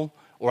gospel,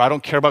 or I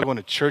don't care about going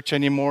to church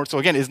anymore. So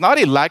again, it's not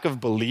a lack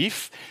of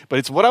belief, but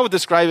it's what I would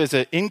describe as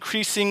an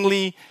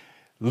increasingly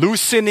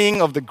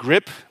loosening of the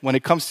grip when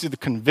it comes to the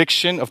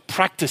conviction of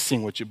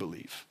practicing what you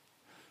believe.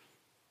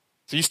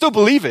 So you still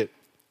believe it,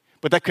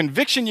 but that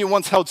conviction you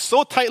once held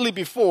so tightly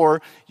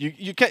before,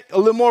 you get a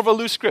little more of a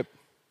loose grip.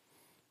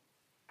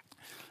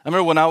 I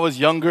remember when I was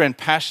younger and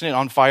passionate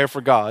on fire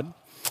for God,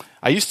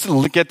 I used to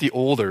look at the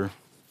older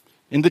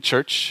in the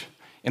church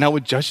and I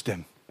would judge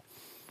them.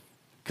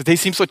 Because they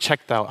seem so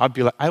checked out. I'd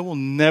be like, I will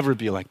never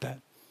be like that.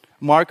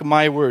 Mark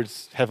my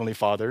words, Heavenly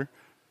Father.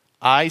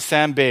 I,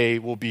 Sam Bay,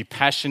 will be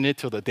passionate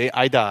till the day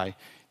I die.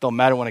 Don't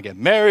matter when I get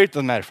married.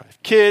 Doesn't matter if I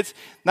have kids.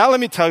 Now let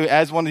me tell you,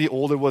 as one of the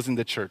older ones in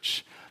the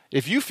church,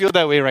 if you feel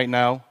that way right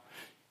now,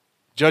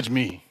 judge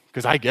me,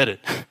 because I get it.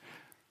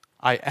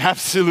 I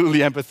absolutely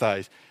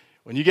empathize.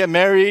 When you get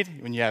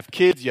married, when you have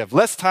kids, you have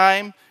less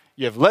time,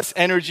 you have less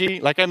energy.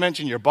 Like I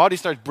mentioned, your body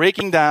starts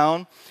breaking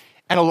down.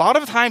 And a lot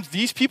of times,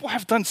 these people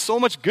have done so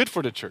much good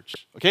for the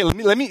church. Okay,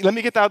 let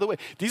me get that out of the way.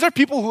 These are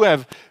people who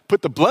have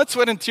put the blood,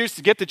 sweat, and tears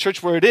to get the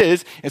church where it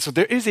is. And so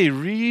there is a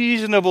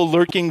reasonable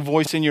lurking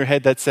voice in your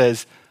head that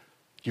says,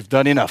 you've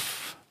done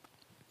enough.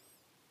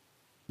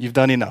 You've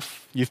done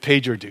enough. You've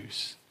paid your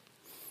dues.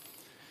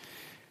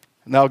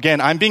 Now, again,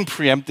 I'm being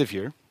preemptive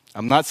here.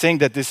 I'm not saying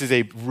that this is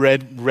a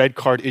red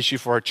card issue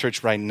for our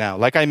church right now.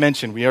 Like I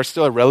mentioned, we are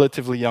still a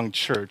relatively young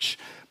church,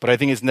 but I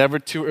think it's never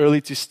too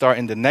early to start.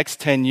 In the next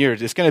 10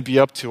 years, it's going to be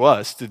up to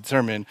us to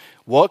determine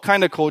what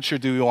kind of culture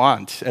do we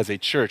want as a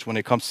church when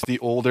it comes to the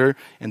older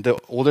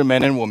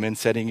men and women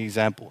setting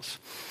examples.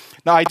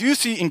 Now, I do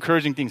see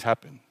encouraging things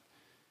happen.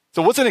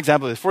 So what's an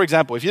example? For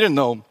example, if you didn't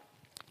know,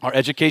 our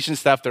education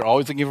staff, they're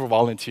always looking for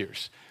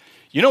volunteers.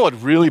 You know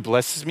what really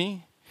blesses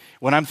me?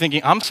 When I'm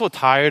thinking, I'm so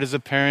tired as a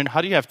parent,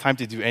 how do you have time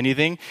to do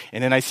anything?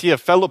 And then I see a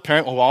fellow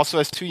parent who also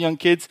has 2 young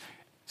kids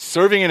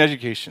serving in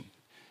education.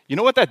 You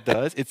know what that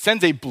does? It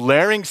sends a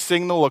blaring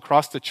signal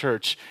across the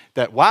church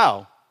that,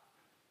 wow,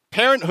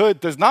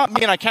 parenthood does not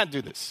mean I can't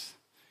do this.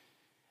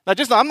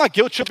 I'm not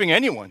guilt-tripping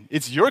anyone.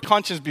 It's your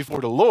conscience before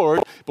the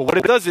Lord. But what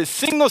it does is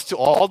signals to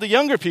all the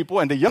younger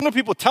people, and the younger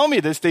people tell me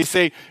this. They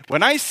say,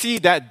 when I see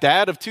that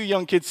dad of 2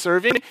 young kids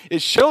serving,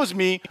 it shows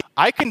me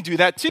I can do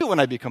that too when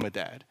I become a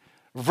dad.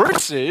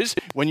 Versus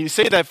when you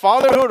say that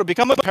fatherhood or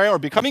become a parent or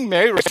becoming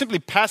married or simply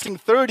passing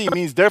 30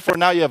 means therefore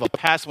now you have a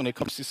pass when it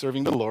comes to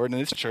serving the Lord in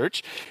His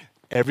church.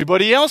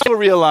 Everybody else will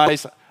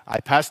realize, I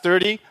passed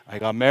 30, I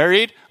got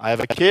married, I have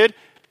a kid,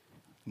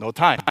 no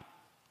time.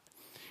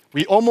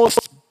 We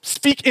almost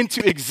speak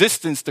into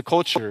existence the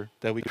culture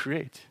that we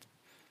create.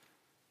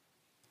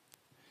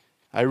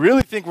 I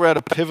really think we're at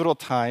a pivotal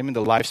time in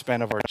the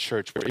lifespan of our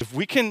church where if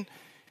we can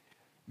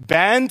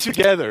band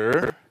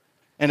together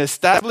and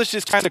establish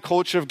this kind of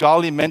culture of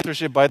godly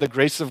mentorship by the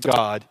grace of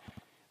God,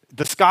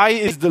 the sky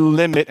is the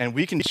limit and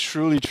we can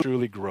truly,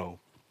 truly grow.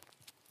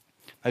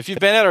 Now, if you've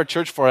been at our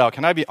church for a while,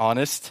 can I be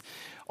honest?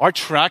 Our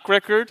track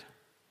record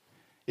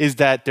is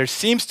that there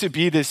seems to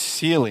be this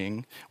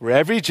ceiling where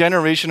every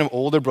generation of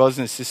older brothers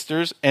and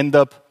sisters end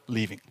up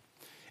leaving.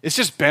 It's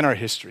just been our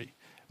history.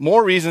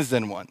 More reasons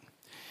than one.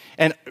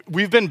 And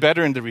we've been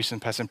better in the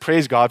recent past, and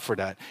praise God for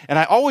that. And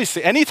I always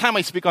say, anytime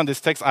I speak on this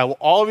text, I will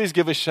always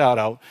give a shout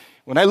out.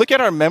 When I look at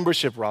our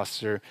membership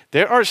roster,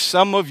 there are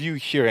some of you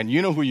here, and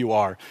you know who you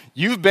are.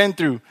 You've been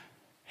through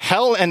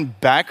hell and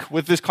back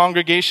with this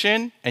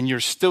congregation, and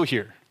you're still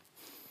here.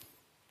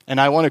 And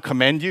I want to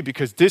commend you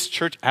because this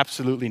church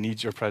absolutely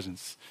needs your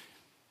presence.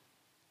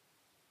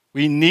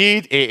 We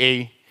need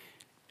a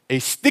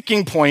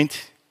sticking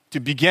point to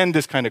begin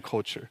this kind of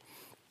culture.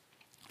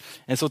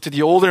 And so to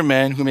the older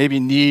men who maybe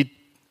need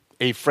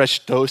a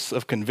fresh dose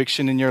of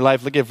conviction in your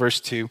life, look at verse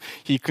 2.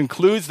 He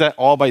concludes that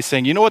all by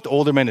saying, you know what the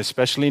older men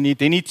especially need?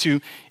 They need to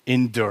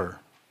endure.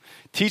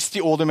 Teach the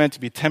older men to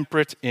be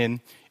temperate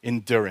in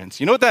endurance.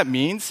 You know what that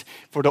means?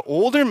 For the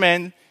older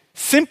men,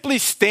 simply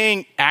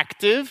staying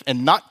active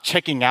and not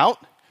checking out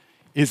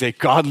is a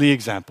godly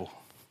example.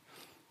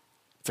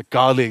 It's a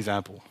godly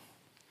example.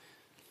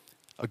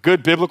 A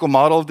good biblical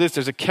model of this,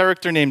 there's a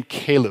character named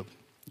Caleb.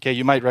 Okay,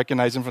 you might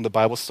recognize him from the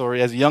Bible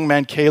story. As a young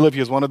man, Caleb,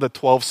 he was one of the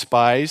 12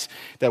 spies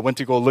that went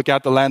to go look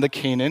at the land of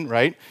Canaan,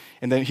 right?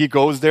 And then he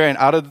goes there, and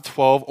out of the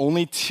 12,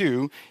 only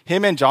 2,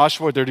 him and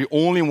Joshua, they're the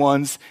only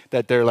ones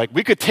that they're like,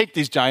 we could take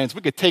these giants,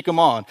 we could take them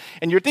on.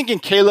 And you're thinking,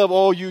 Caleb,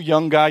 oh, you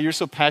young guy, you're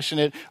so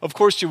passionate. Of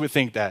course you would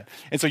think that.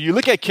 And so you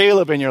look at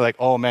Caleb, and you're like,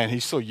 oh man,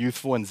 he's so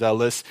youthful and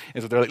zealous.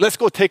 And so they're like, let's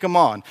go take him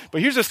on.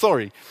 But here's the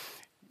story.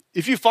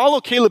 If you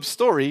follow Caleb's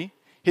story,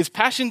 his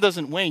passion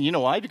doesn't wane. You know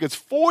why? Because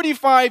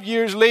 45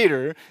 years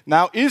later,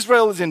 now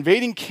Israel is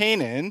invading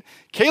Canaan.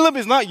 Caleb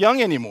is not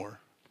young anymore.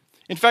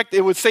 In fact,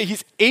 it would say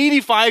he's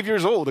 85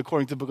 years old,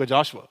 according to the book of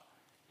Joshua.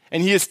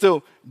 And he is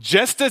still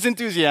just as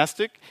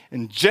enthusiastic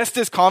and just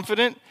as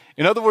confident.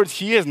 In other words,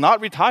 he has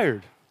not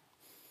retired.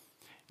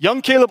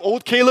 Young Caleb,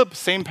 old Caleb,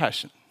 same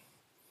passion.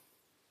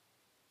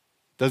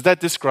 Does that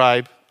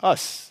describe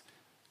us,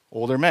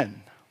 older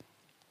men?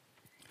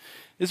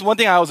 This is one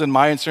thing I always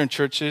admire in certain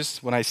churches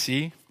when I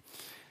see.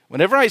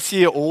 Whenever I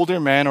see an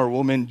older man or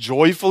woman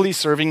joyfully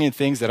serving in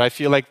things that I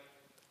feel like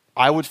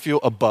I would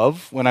feel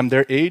above when I'm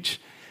their age,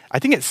 I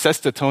think it sets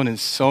the tone in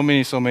so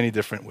many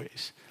different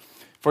ways.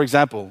 For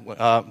example,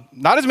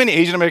 not as many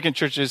Asian American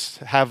churches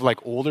have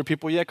like older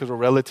people yet because we're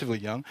relatively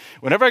young.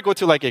 Whenever I go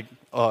to like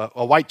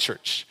a white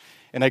church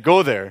and I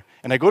go there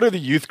and I go to the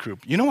youth group,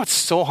 you know what's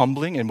so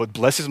humbling and what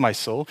blesses my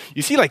soul?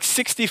 You see like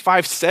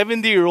 65,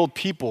 70-year-old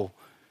people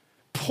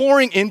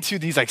pouring into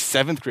these like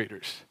 7th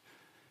graders.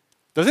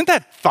 Doesn't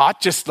that thought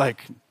just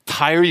like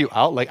tire you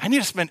out? Like, I need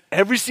to spend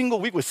every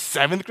single week with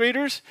 7th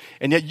graders?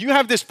 And yet you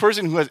have this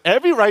person who has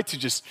every right to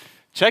just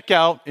check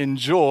out,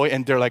 enjoy,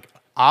 and they're like,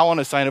 I want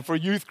to sign up for a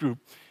youth group.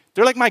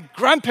 They're like my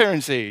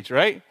grandparents' age,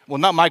 right? Well,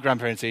 not my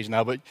grandparents' age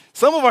now, but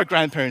some of our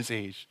grandparents'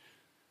 age.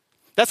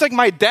 That's like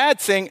my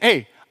dad saying,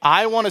 hey,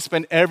 I want to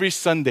spend every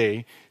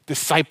Sunday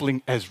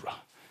discipling Ezra.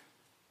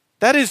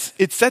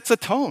 It sets a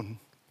tone.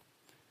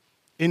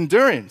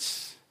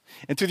 Endurance.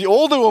 And to the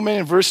older woman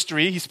in verse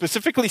 3, he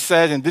specifically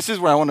says, and this is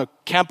where I want to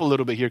camp a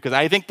little bit here, because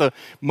I think the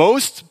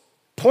most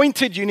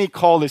pointed, unique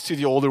call is to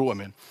the older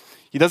woman.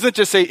 He doesn't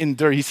just say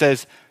endure, he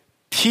says,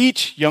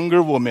 teach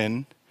younger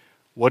women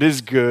what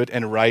is good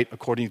and right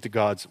according to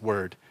God's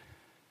word.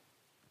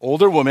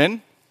 Older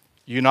woman,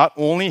 you not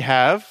only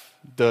have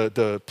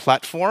the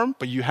platform,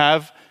 but you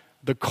have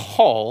the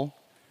call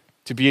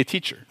to be a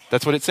teacher.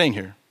 That's what it's saying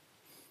here.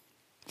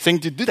 It's saying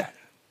to do that.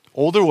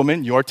 Older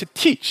woman, you are to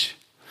teach.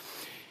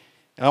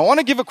 And I want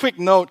to give a quick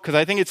note because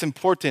I think it's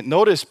important.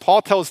 Notice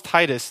Paul tells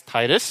Titus,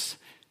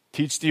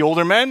 teach the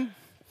older men,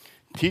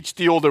 teach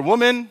the older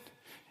woman,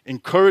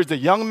 encourage the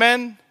young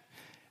men.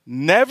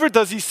 Never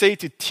does he say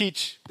to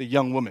teach the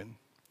young woman.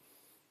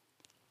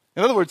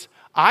 In other words,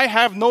 I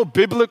have no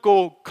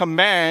biblical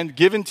command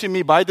given to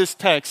me by this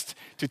text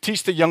to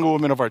teach the younger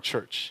women of our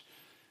church.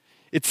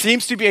 It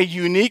seems to be a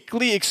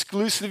uniquely,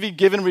 exclusively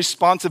given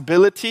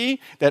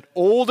responsibility that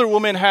older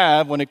women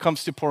have when it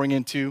comes to pouring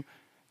into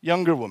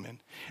younger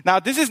women. Now,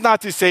 this is not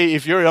to say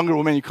if you're a younger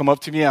woman, you come up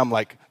to me, I'm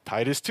like,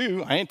 Titus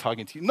 2, I ain't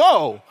talking to you.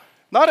 No,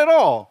 not at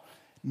all.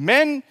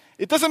 Men,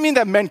 it doesn't mean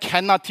that men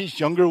cannot teach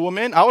younger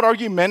women. I would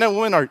argue men and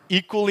women are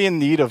equally in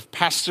need of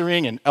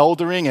pastoring and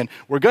eldering, and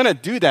we're going to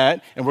do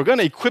that, and we're going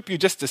to equip you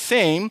just the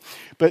same,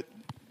 but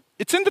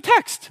it's in the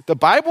text. The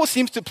Bible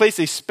seems to place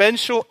a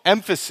special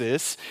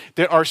emphasis.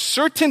 There are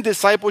certain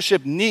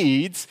discipleship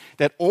needs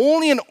that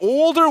only an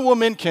older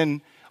woman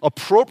can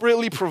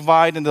appropriately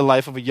provide in the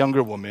life of a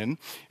younger woman.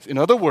 In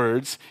other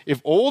words, if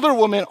older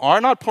women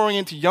are not pouring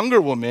into younger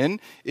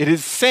women, it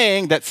is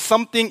saying that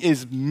something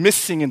is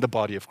missing in the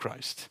body of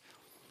Christ.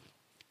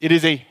 It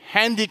is a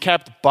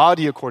handicapped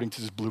body according to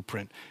this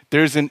blueprint.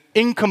 There's an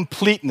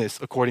incompleteness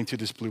according to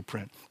this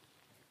blueprint.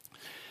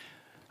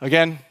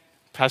 Again,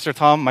 Pastor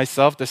Tom,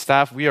 myself, the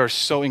staff, we are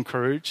so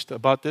encouraged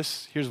about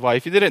this. Here's why.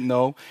 If you didn't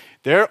know,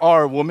 there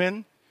are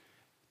women,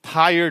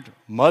 tired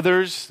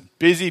mothers,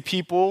 busy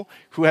people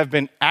who have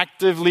been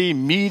actively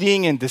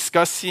meeting and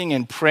discussing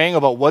and praying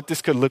about what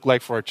this could look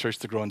like for our church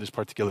to grow in this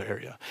particular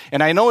area.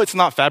 And I know it's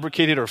not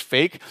fabricated or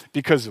fake,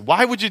 because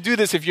why would you do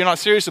this if you're not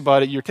serious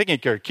about it? You're taking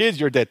care of kids,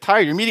 you're dead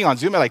tired, you're meeting on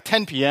Zoom at like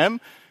 10 p.m.,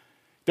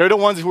 They're the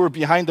ones who were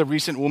behind the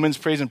recent Women's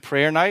Praise and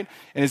Prayer Night.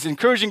 And it's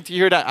encouraging to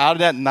hear that out of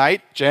that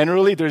night,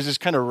 generally, there's this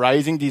kind of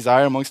rising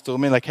desire amongst the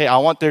women, like, hey, I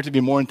want there to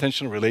be more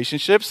intentional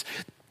relationships.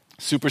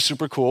 Super,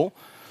 super cool.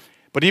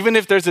 But even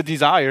if there's a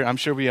desire, I'm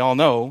sure we all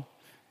know,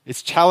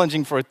 it's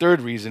challenging for a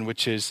third reason,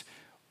 which is,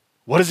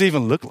 what does it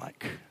even look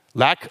like?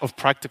 Lack of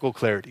practical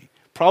clarity.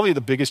 Probably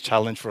the biggest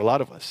challenge for a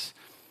lot of us.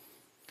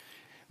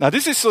 Now,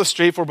 this is so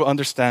straightforward but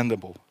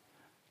understandable.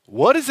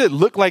 What does it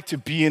look like to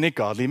be in a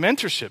godly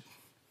mentorship?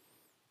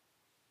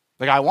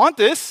 Like, I want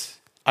this.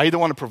 I either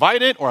want to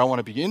provide it or I want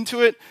to be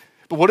into it.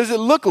 But what does it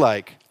look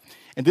like?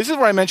 And this is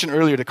where I mentioned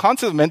earlier, the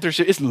concept of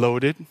mentorship is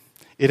loaded.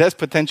 It has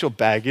potential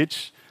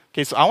baggage.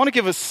 Okay, so I want to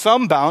give us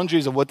some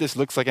boundaries of what this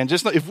looks like. And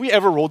just know, if we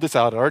ever roll this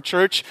out at our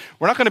church,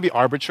 we're not going to be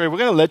arbitrary. We're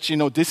going to let you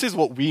know this is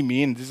what we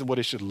mean. This is what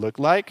it should look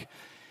like.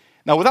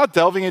 Now, without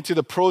delving into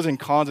the pros and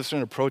cons of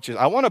certain approaches,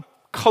 I want to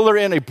color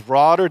in a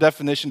broader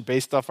definition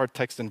based off our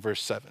text in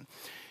verse 7.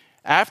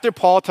 After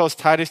Paul tells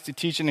Titus to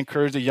teach and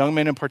encourage the young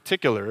men in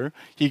particular,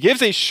 he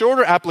gives a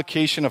shorter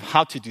application of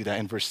how to do that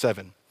in verse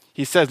 7.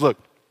 He says, look,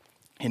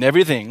 in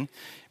everything,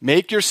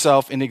 make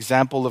yourself an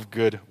example of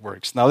good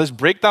works. Now, let's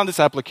break down this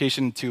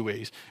application in two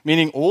ways,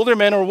 meaning older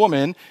men or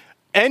women,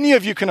 any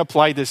of you can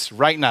apply this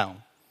right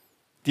now.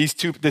 This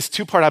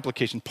two-part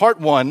application. Part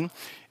one,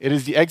 it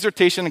is the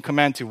exhortation and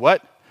command to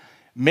what?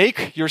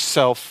 Make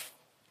yourself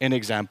an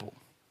example.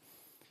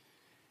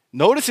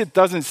 Notice it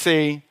doesn't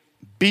say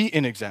be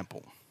an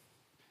example.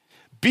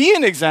 Be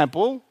an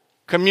example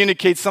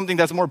communicates something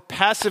that's more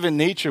passive in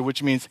nature,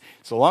 which means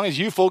so long as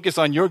you focus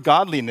on your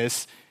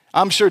godliness,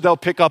 I'm sure they'll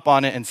pick up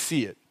on it and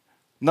see it.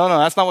 No,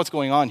 that's not what's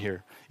going on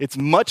here. It's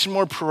much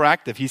more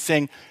proactive. He's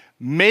saying,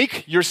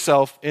 make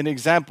yourself an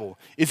example.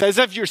 It's as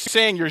if you're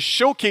saying, you're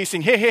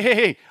showcasing,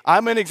 hey,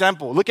 I'm an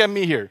example. Look at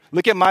me here.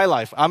 Look at my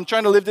life. I'm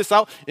trying to live this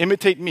out.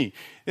 Imitate me.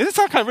 Isn't it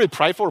not kind of really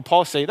prideful for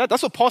Paul to say that?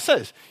 That's what Paul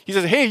says. He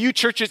says, hey, you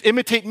churches,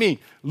 imitate me.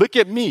 Look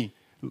at me.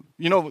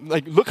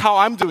 Look how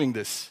I'm doing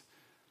this.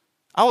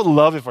 I would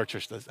love if our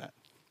church does that.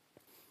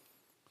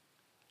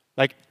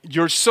 Like,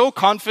 you're so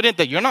confident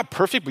that you're not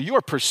perfect, but you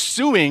are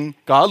pursuing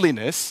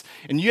godliness,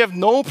 and you have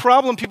no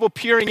problem people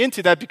peering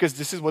into that because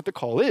this is what the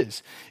call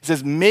is. It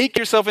says, make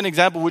yourself an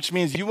example, which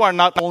means you are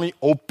not only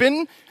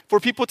open for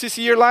people to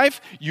see your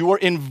life, you are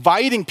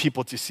inviting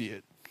people to see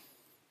it.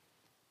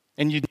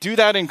 And you do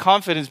that in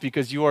confidence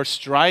because you are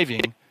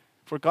striving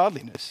for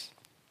godliness.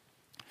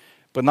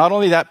 But not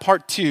only that,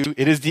 part two,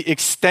 it is the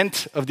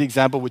extent of the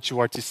example which you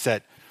are to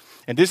set.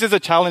 And this is a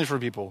challenge for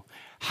people.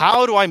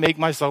 How do I make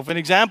myself an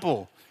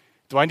example?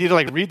 Do I need to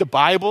read the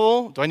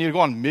Bible? Do I need to go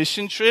on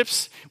mission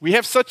trips? We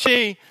have such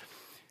a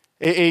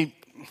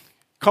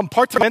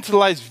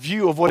compartmentalized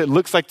view of what it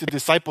looks like to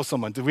disciple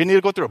someone. Do we need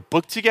to go through a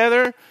book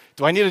together?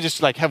 Do I need to just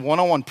have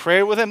one-on-one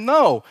prayer with him?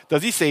 No.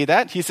 Does he say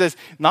that? He says,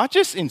 not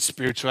just in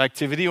spiritual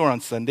activity or on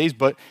Sundays,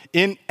 but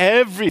in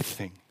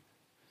everything.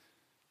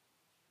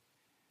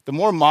 The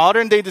more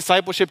modern day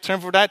discipleship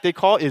term for that they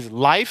call is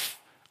life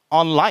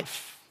on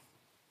life.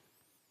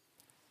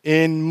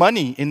 In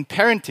money, in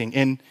parenting,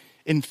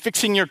 in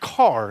fixing your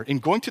car, in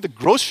going to the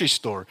grocery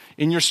store,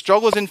 in your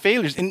struggles and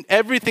failures, in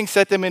everything,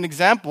 set them an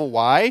example.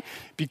 Why?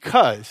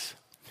 Because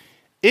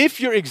if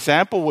your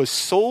example was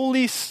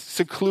solely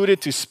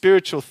secluded to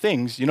spiritual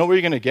things, you know what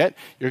you're going to get?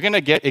 You're going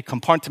to get a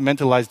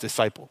compartmentalized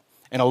disciple.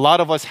 And a lot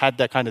of us had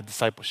that kind of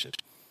discipleship.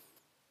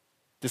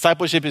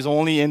 Discipleship is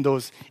only in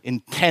those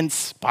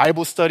intense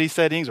Bible study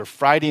settings or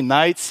Friday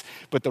nights,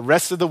 but the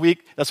rest of the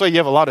week, that's why you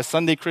have a lot of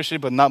Sunday Christian,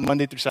 but not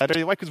Monday through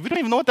Saturday. Why? Because we don't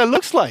even know what that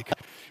looks like.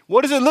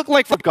 What does it look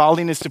like for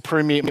godliness to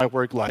permeate my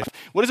work life?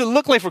 What does it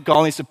look like for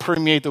godliness to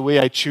permeate the way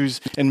I choose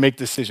and make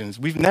decisions?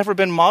 We've never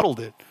been modeled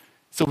it.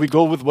 So we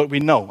go with what we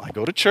know. I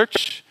go to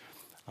church,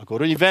 I go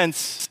to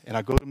events, and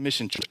I go to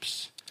mission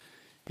trips.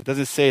 It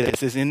doesn't say that. It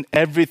says in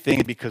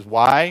everything, because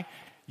why?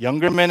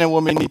 Younger men and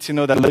women need to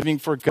know that living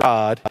for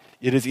God,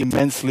 it is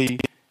immensely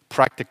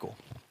practical.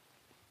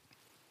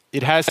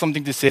 It has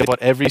something to say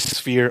about every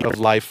sphere of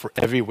life for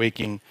every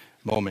waking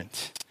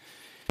moment.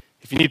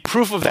 If you need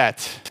proof of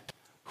that,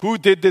 who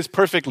did this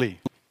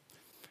perfectly?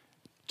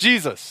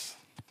 Jesus.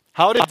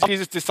 How did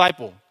Jesus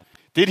disciple?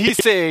 Did he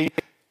say,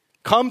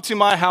 come to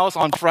my house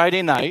on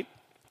Friday night,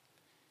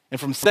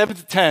 and from 7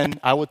 to 10,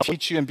 I will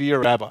teach you and be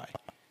your rabbi.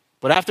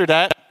 But after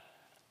that,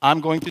 I'm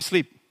going to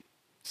sleep.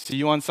 See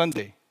you on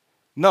Sunday.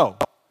 No.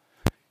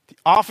 The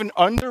often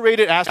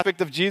underrated aspect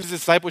of Jesus'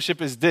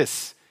 discipleship is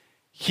this.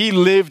 He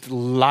lived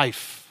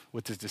life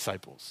with his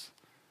disciples.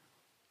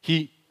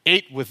 He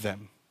ate with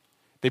them.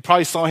 They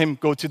probably saw him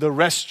go to the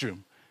restroom.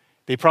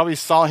 They probably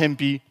saw him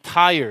be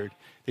tired.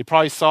 They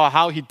probably saw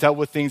how he dealt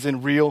with things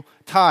in real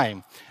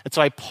time. That's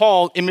why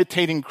Paul,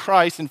 imitating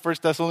Christ in 1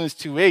 Thessalonians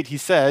 2:8, he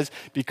says,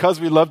 because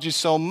we loved you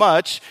so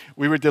much,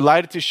 we were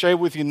delighted to share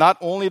with you not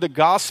only the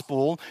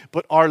gospel,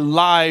 but our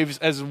lives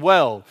as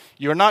well.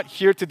 You're not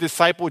here to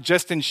disciple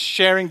just in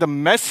sharing the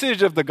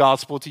message of the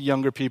gospel to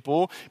younger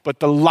people, but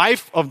the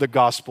life of the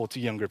gospel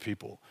to younger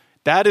people.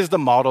 That is the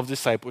model of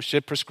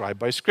discipleship prescribed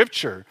by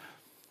Scripture.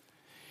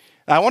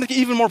 Now, I want to get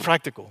even more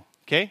practical,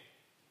 okay?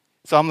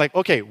 So I'm like,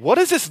 okay, what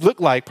does this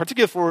look like,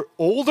 particularly for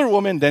older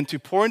women then to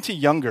pour into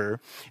younger?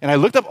 And I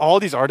looked up all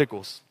these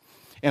articles.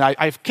 And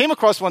I came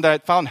across one that I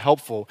found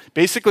helpful.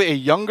 Basically, a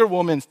younger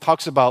woman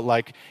talks about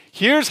like,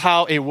 here's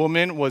how a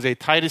woman was a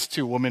Titus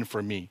 2 woman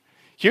for me.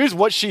 Here's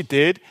what she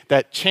did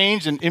that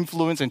changed and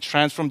influenced and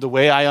transformed the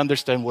way I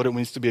understand what it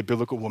means to be a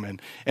biblical woman.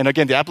 And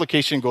again, the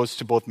application goes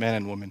to both men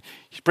and women.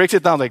 She breaks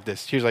it down like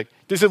this. Here's like,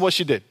 this is what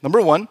she did. Number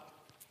one,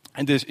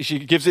 and she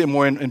gives it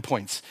more in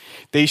points.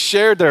 They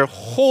shared their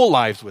whole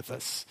lives with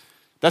us.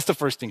 That's the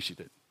first thing she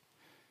did.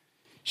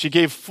 She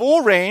gave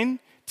full reign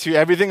to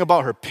everything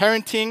about her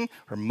parenting,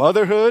 her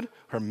motherhood,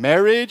 her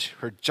marriage,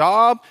 her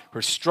job,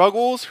 her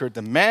struggles, her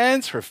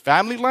demands, her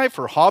family life,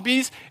 her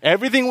hobbies.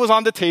 Everything was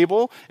on the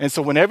table. And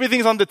so when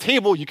everything's on the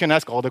table, you can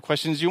ask all the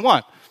questions you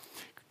want.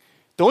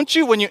 Don't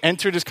you, when you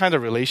enter this kind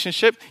of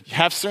relationship, you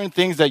have certain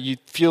things that you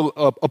feel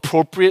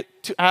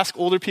appropriate to ask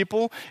older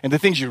people and the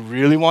things you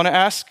really want to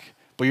ask?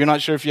 But you're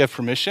not sure if you have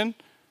permission?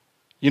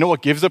 You know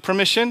what gives the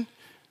permission?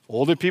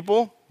 Older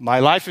people, my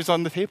life is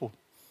on the table.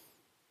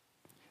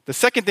 The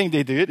second thing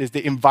they did is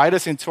they invite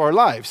us into our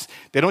lives.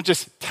 They don't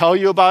just tell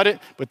you about it,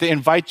 but they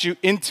invite you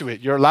into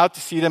it. You're allowed to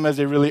see them as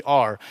they really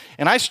are.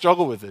 And I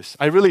struggle with this.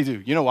 I really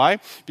do. You know why?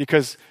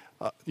 Because,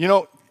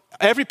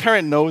 every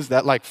parent knows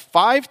that like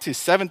 5 to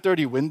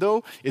 7:30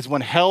 window is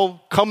when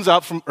hell comes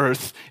out from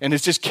earth and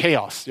it's just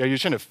chaos. You're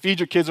trying to feed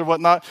your kids or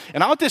whatnot.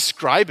 And I'll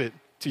describe it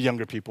to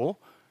younger people.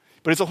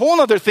 But it's a whole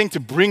other thing to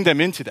bring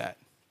them into that.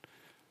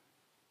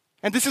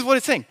 And this is what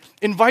it's saying.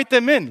 Invite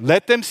them in.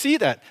 Let them see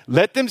that.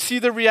 Let them see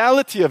the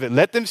reality of it.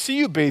 Let them see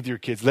you bathe your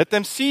kids. Let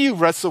them see you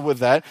wrestle with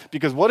that.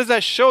 Because what does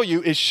that show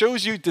you? It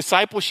shows you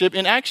discipleship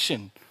in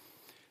action.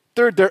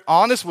 Third, they're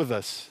honest with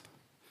us.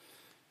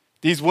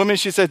 These women,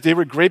 she said, they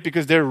were great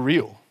because they're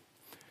real.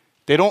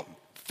 They don't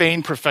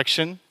feign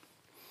perfection.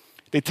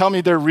 They tell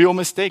me their real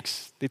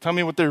mistakes. They tell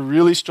me what they're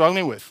really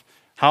struggling with.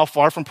 How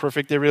far from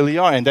perfect they really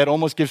are. And that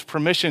almost gives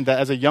permission that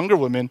as a younger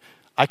woman,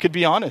 I could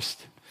be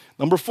honest.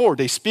 Number 4,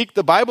 they speak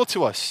the Bible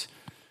to us.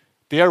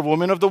 They are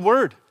women of the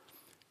Word.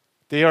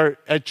 They are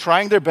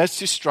trying their best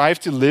to strive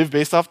to live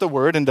based off the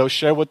Word, and they'll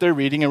share what they're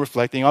reading and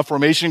reflecting on.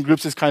 Formation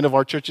groups is kind of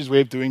our church's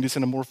way of doing this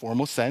in a more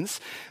formal sense.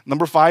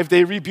 Number 5,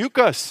 they rebuke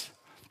us.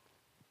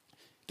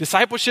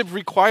 Discipleship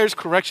requires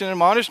correction and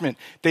admonishment.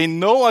 They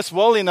know us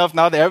well enough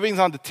now that everything's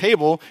on the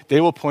table,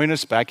 they will point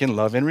us back in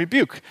love and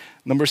rebuke.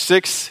 Number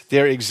 6,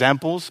 they're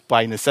examples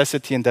by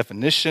necessity and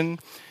definition.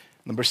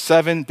 Number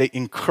 7, they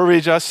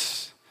encourage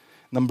us.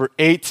 Number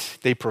 8,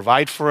 they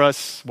provide for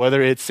us,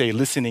 whether it's a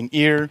listening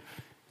ear,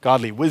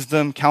 godly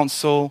wisdom,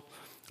 counsel,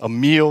 a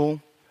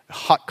meal, a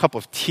hot cup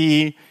of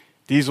tea.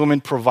 These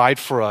women provide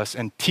for us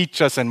and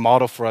teach us and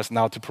model for us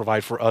now to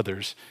provide for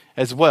others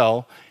as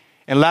well.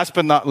 And last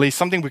but not least,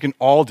 something we can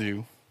all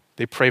do,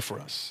 they pray for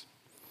us.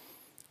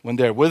 When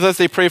they're with us,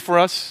 they pray for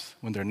us.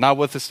 When they're not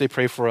with us, they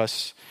pray for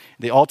us.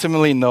 They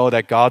ultimately know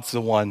that God's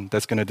the one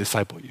that's going to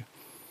disciple you.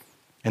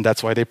 And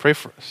that's why they pray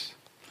for us.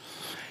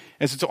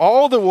 And so to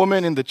all the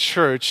women in the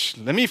church,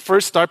 let me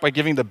first start by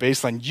giving the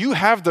baseline. You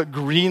have the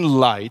green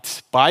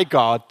light by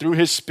God through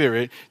His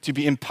Spirit to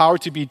be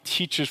empowered to be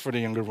teachers for the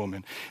younger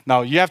women.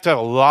 Now, you have to have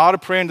a lot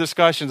of prayer and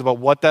discussions about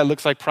what that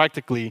looks like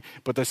practically,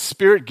 but the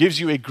Spirit gives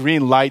you a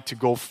green light to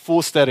go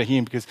full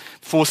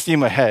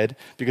steam ahead,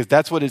 because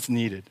that's what is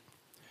needed.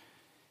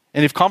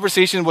 And if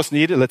conversation was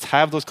needed, let's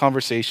have those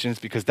conversations,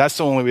 because that's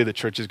the only way the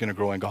church is going to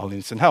grow in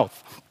godliness and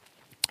health.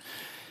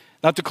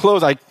 Now, to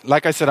close,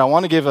 like I said, I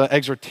want to give an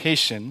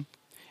exhortation.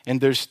 And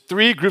there's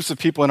 3 groups of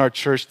people in our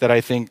church that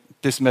I think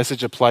this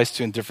message applies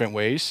to in different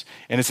ways.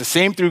 And it's the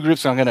same 3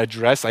 groups I'm going to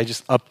address. I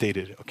just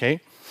updated it,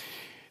 okay?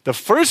 The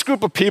first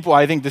group of people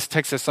I think this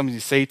text has something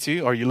to say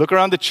to are you look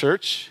around the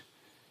church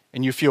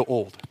and you feel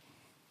old,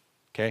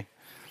 okay?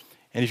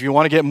 And if you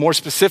want to get more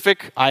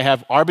specific, I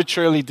have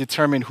arbitrarily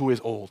determined who is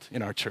old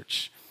in our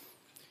church.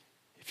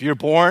 If you're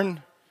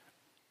born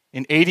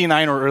in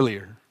 89 or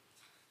earlier,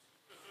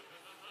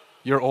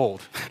 you're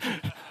old.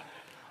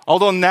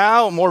 Although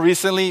now, more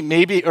recently,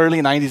 maybe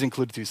early 90s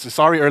included too. So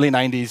sorry, early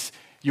 90s,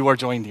 you are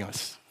joining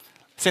us.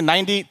 Say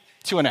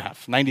 92 and a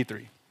half,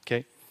 93,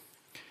 okay?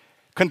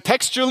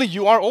 Contextually,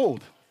 you are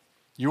old.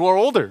 You are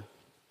older.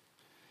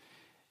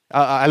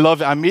 I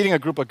love it. I'm meeting a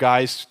group of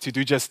guys to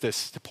do just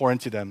this, to pour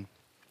into them.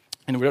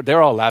 And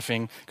they're all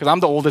laughing, because I'm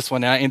the oldest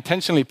one, and I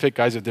intentionally pick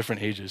guys of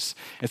different ages.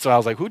 And so I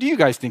was like, who do you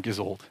guys think is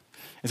old?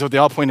 And so they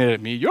all pointed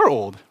at me, you're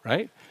old,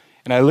 right?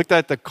 And I looked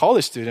at the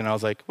college student, and I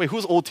was like, wait,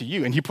 who's old to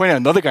you? And he pointed at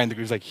another guy in the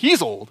group. He's like,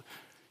 he's old.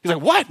 He's like,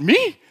 what,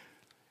 me?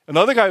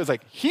 Another guy was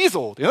like, he's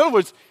old. In other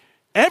words,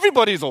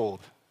 everybody's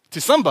old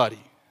to somebody.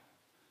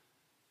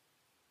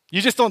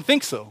 You just don't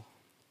think so.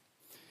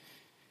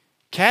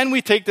 Can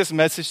we take this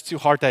message to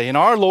heart that in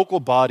our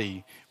local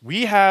body,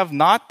 we have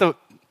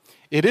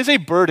it is a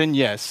burden,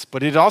 yes,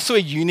 but it's also a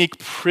unique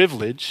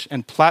privilege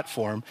and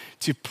platform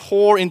to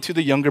pour into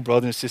the younger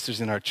brothers and sisters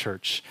in our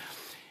church.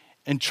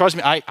 And trust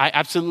me, I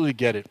absolutely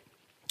get it.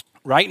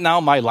 Right now,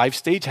 my life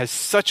stage has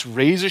such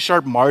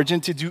razor-sharp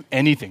margin to do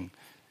anything.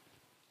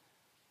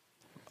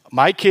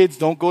 My kids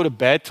don't go to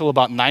bed till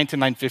about 9 to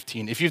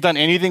 9:15. If you've done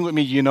anything with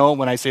me, you know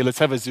when I say, let's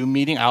have a Zoom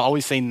meeting, I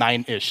always say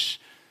 9-ish.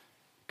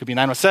 Could be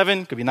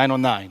 9:07, could be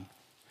 9:09.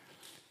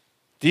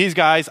 These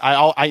guys,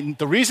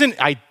 the reason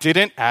I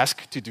didn't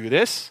ask to do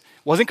this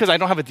wasn't because I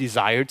don't have a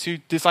desire to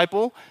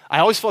disciple. I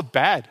always felt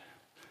bad.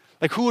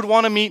 Like, who would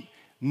want to meet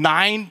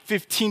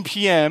 9:15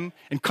 p.m.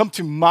 and come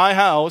to my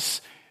house,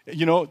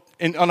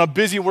 on a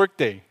busy work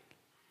day?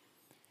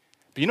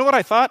 But you know what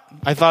I thought?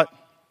 I thought,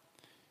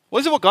 what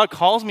is it what God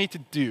calls me to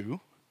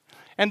do?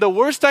 And the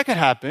worst that can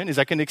happen is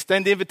I can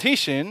extend the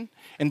invitation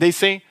and they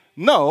say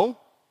no,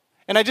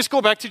 and I just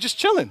go back to just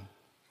chilling.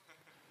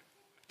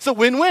 It's a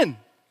win-win.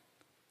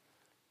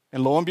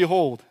 And lo and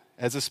behold,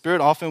 as the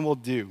Spirit often will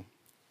do,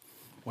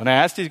 when I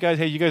asked these guys,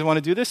 hey, you guys want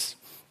to do this?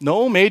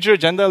 No major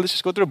agenda. Let's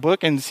just go through a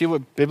book and see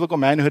what biblical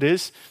manhood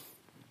is.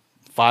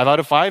 5 out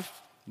of 5,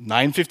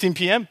 9:15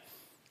 p.m.,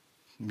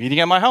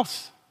 meeting at my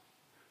house.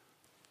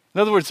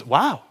 In other words,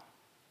 wow.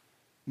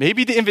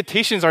 Maybe the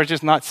invitations are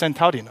just not sent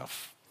out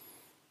enough.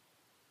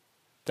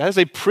 That is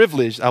a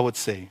privilege, I would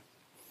say.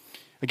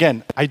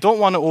 Again, I don't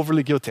want to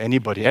overly guilt to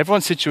anybody.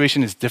 Everyone's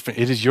situation is different.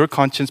 It is your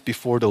conscience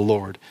before the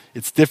Lord.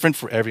 It's different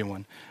for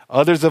everyone.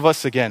 Others of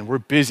us, again, we're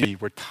busy,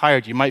 we're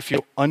tired. You might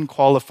feel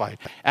unqualified.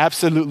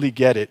 Absolutely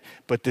get it.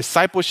 But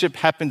discipleship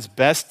happens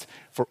best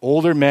for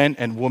older men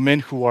and women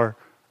who are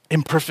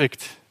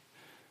imperfect.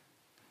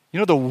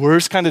 The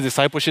worst kind of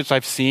discipleships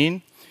I've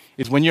seen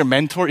is when your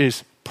mentor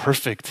is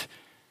perfect.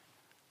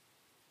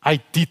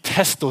 I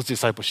detest those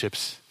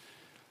discipleships.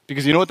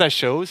 Because you know what that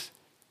shows?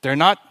 They're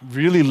not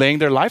really laying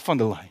their life on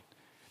the line.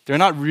 They're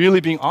not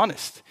really being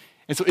honest.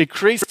 And so it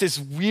creates this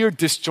weird,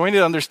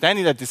 disjointed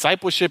understanding that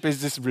discipleship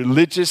is this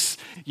religious,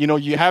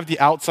 you have the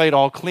outside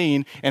all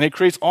clean, and it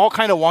creates all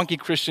kind of wonky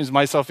Christians,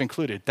 myself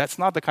included. That's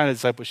not the kind of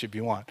discipleship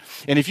you want.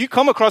 And if you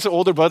come across an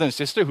older brother and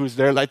sister who's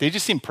there, like they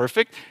just seem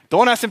perfect,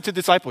 don't ask them to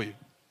disciple you.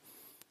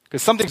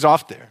 Because something's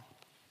off there.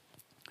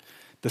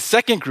 The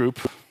second group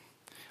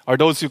are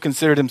those who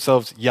consider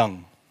themselves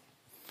young.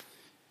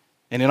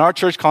 And in our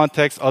church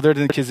context, other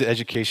than kids'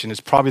 education, it's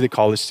probably the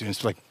college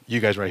students, like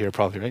you guys right here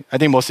probably, right? I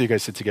think most of you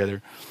guys sit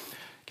together.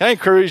 Can I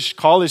encourage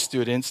college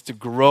students to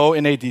grow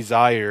in a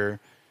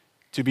desire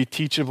to be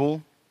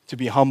teachable, to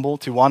be humble,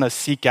 to want to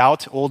seek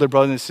out older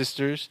brothers and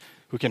sisters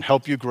who can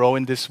help you grow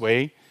in this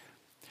way?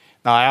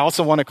 Now, I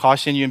also want to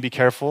caution you and be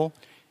careful.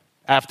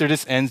 After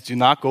this ends, do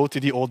not go to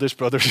the oldest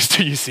brother or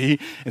sister you see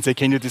and say,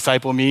 can you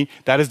disciple me?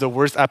 That is the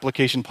worst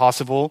application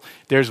possible.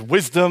 There's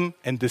wisdom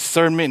and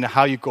discernment in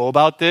how you go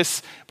about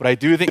this, but I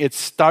do think it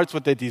starts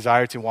with the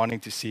desire to wanting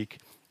to seek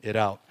it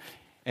out.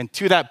 And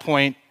to that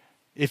point,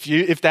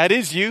 if that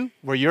is you,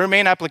 where your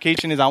main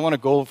application is I want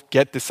to go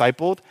get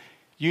discipled,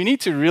 you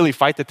need to really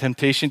fight the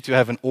temptation to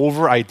have an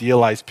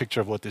over-idealized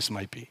picture of what this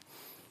might be.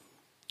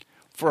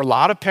 For a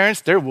lot of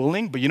parents, they're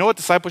willing, but you know what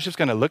discipleship is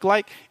going to look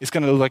like? It's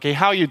going to look like, hey,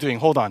 how are you doing?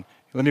 Hold on.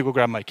 Let me go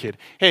grab my kid.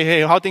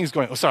 Hey, how are things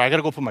going? Oh, sorry, I got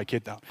to go put my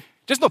kid down.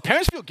 Just know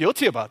parents feel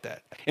guilty about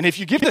that. And if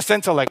you give the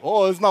sense of like,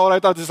 oh, it's not what I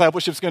thought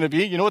discipleship's going to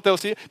be, you know what they'll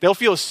see? They'll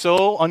feel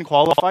so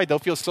unqualified. They'll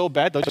feel so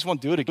bad. They'll just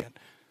won't do it again.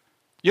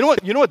 You know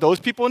what? You know what those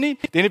people need?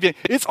 They need to be,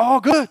 it's all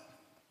good.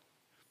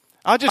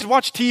 I'll just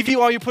watch TV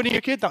while you're putting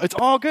your kid down. It's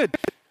all good.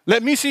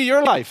 Let me see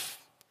your life.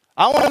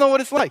 I want to know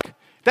what it's like.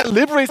 That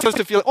liberates us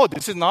to feel, oh,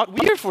 this is not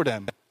weird for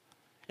them.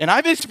 And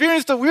I've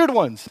experienced the weird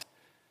ones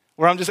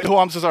where I'm just like, oh,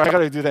 I'm so sorry, I got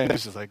to do that. And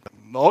it's just like,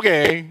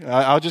 okay,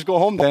 I'll just go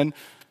home then.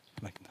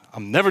 Like,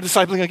 I'm never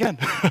discipling again.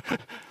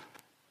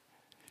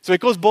 So it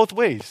goes both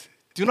ways.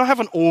 Do not have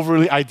an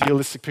overly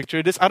idealistic picture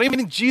of this. I don't even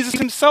think Jesus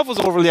himself was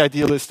overly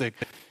idealistic.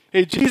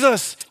 Hey,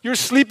 Jesus, you're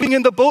sleeping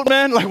in the boat,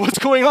 man? Like, what's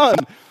going on?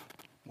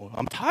 Well,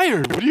 I'm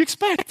tired. What do you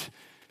expect?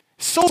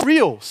 So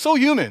real, so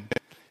human.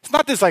 It's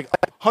not this like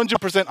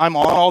 100% I'm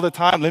on all the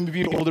time. Let me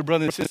be an older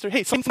brother and sister.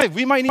 Hey, sometimes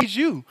we might need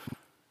you.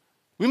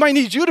 We might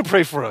need you to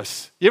pray for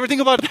us. You ever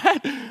think about that?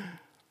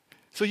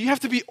 So you have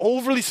to be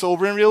overly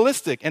sober and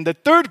realistic. And the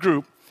third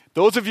group,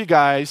 those of you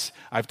guys,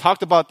 I've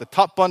talked about the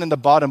top bun and the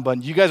bottom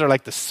bun. You guys are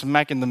like the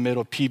smack in the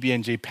middle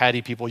PB&J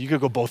patty people. You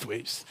could go both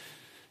ways.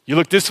 You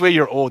look this way,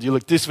 you're old. You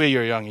look this way,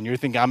 you're young. And you're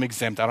thinking, I'm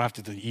exempt. I don't have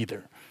to do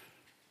either.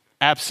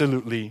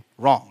 Absolutely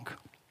wrong.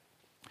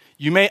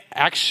 You may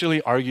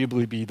actually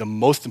arguably be the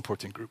most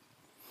important group.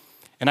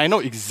 And I know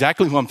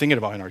exactly who I'm thinking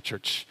about in our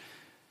church.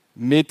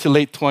 Mid to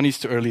late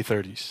 20s to early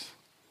 30s.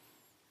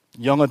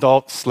 Young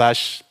adult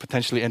 /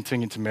 potentially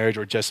entering into marriage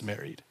or just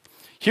married.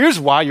 Here's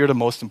why you're the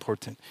most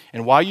important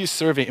and why you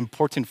serve an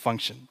important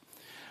function.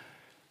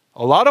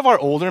 A lot of our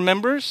older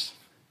members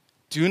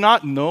do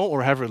not know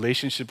or have a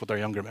relationship with our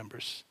younger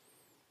members.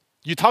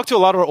 You talk to a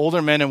lot of our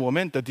older men and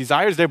women, the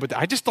desire is there, but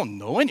I just don't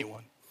know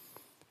anyone.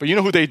 But you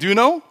know who they do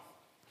know?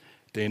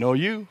 They know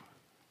you.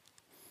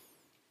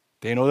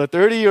 They know the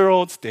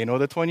 30-year-olds. They know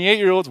the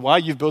 28-year-olds. Why?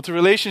 You've built a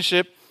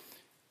relationship.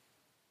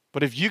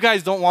 But if you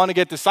guys don't want to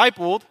get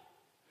discipled,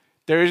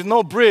 there is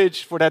no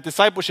bridge for that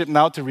discipleship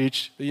now to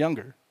reach the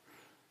younger.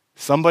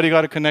 Somebody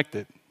got to connect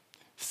it.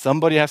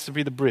 Somebody has to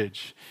be the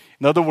bridge.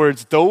 In other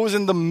words, those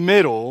in the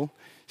middle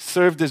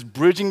serve this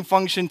bridging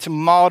function to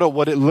model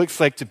what it looks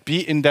like to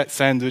be in that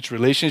sandwich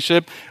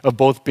relationship of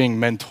both being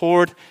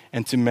mentored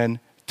and to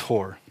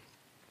mentor.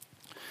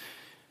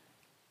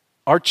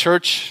 Our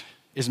church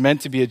is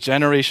meant to be a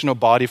generational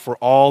body for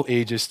all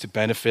ages to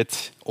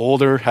benefit.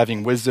 Older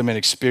having wisdom and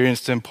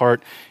experience to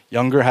impart,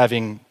 younger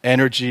having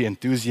energy,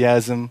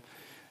 enthusiasm.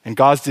 And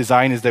God's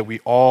design is that we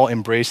all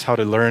embrace how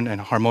to learn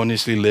and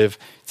harmoniously live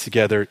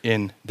together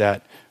in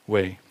that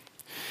way.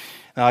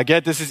 Now, I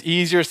get this is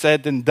easier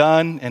said than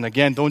done. And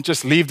again, don't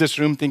just leave this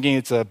room thinking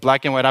it's a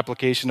black and white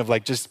application of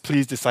like, just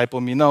please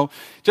disciple me. No,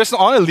 just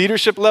on a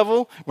leadership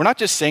level, we're not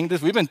just saying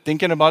this. We've been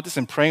thinking about this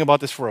and praying about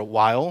this for a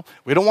while.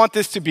 We don't want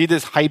this to be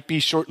this hypey,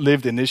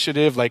 short-lived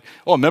initiative like,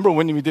 oh, remember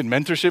when we did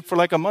mentorship for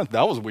like a month?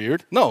 That was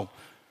weird. No.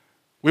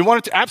 We want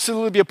it to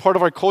absolutely be a part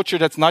of our culture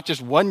that's not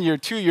just 1 year,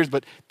 2 years,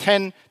 but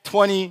 10,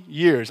 20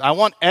 years. I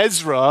want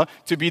Ezra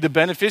to be the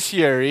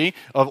beneficiary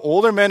of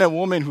older men and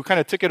women who kind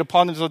of took it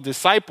upon themselves to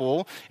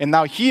disciple, and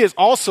now he is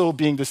also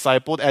being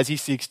discipled as he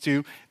seeks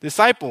to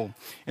disciple.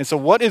 And so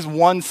what is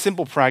one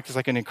simple practice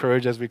I can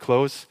encourage as we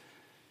close?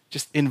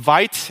 Just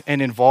invite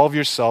and involve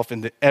yourself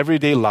in the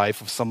everyday life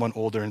of someone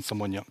older and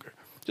someone younger.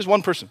 Just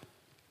one person.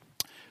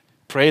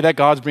 Pray that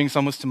God brings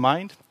someone to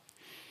mind.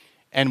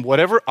 And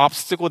whatever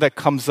obstacle that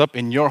comes up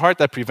in your heart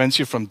that prevents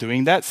you from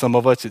doing that, some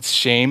of us it's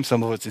shame,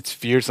 some of us it's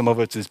fear, some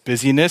of us it's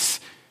busyness,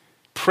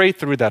 pray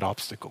through that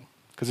obstacle.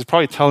 Because it's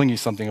probably telling you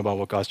something about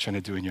what God's trying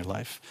to do in your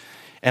life.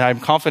 And I'm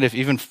confident if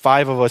even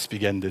 5 of us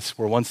begin this,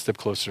 we're one step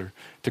closer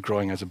to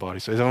growing as a body.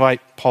 So I invite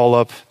Paul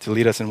up to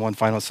lead us in one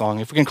final song.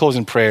 If we can close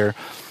in prayer,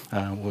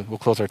 we'll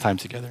close our time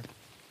together.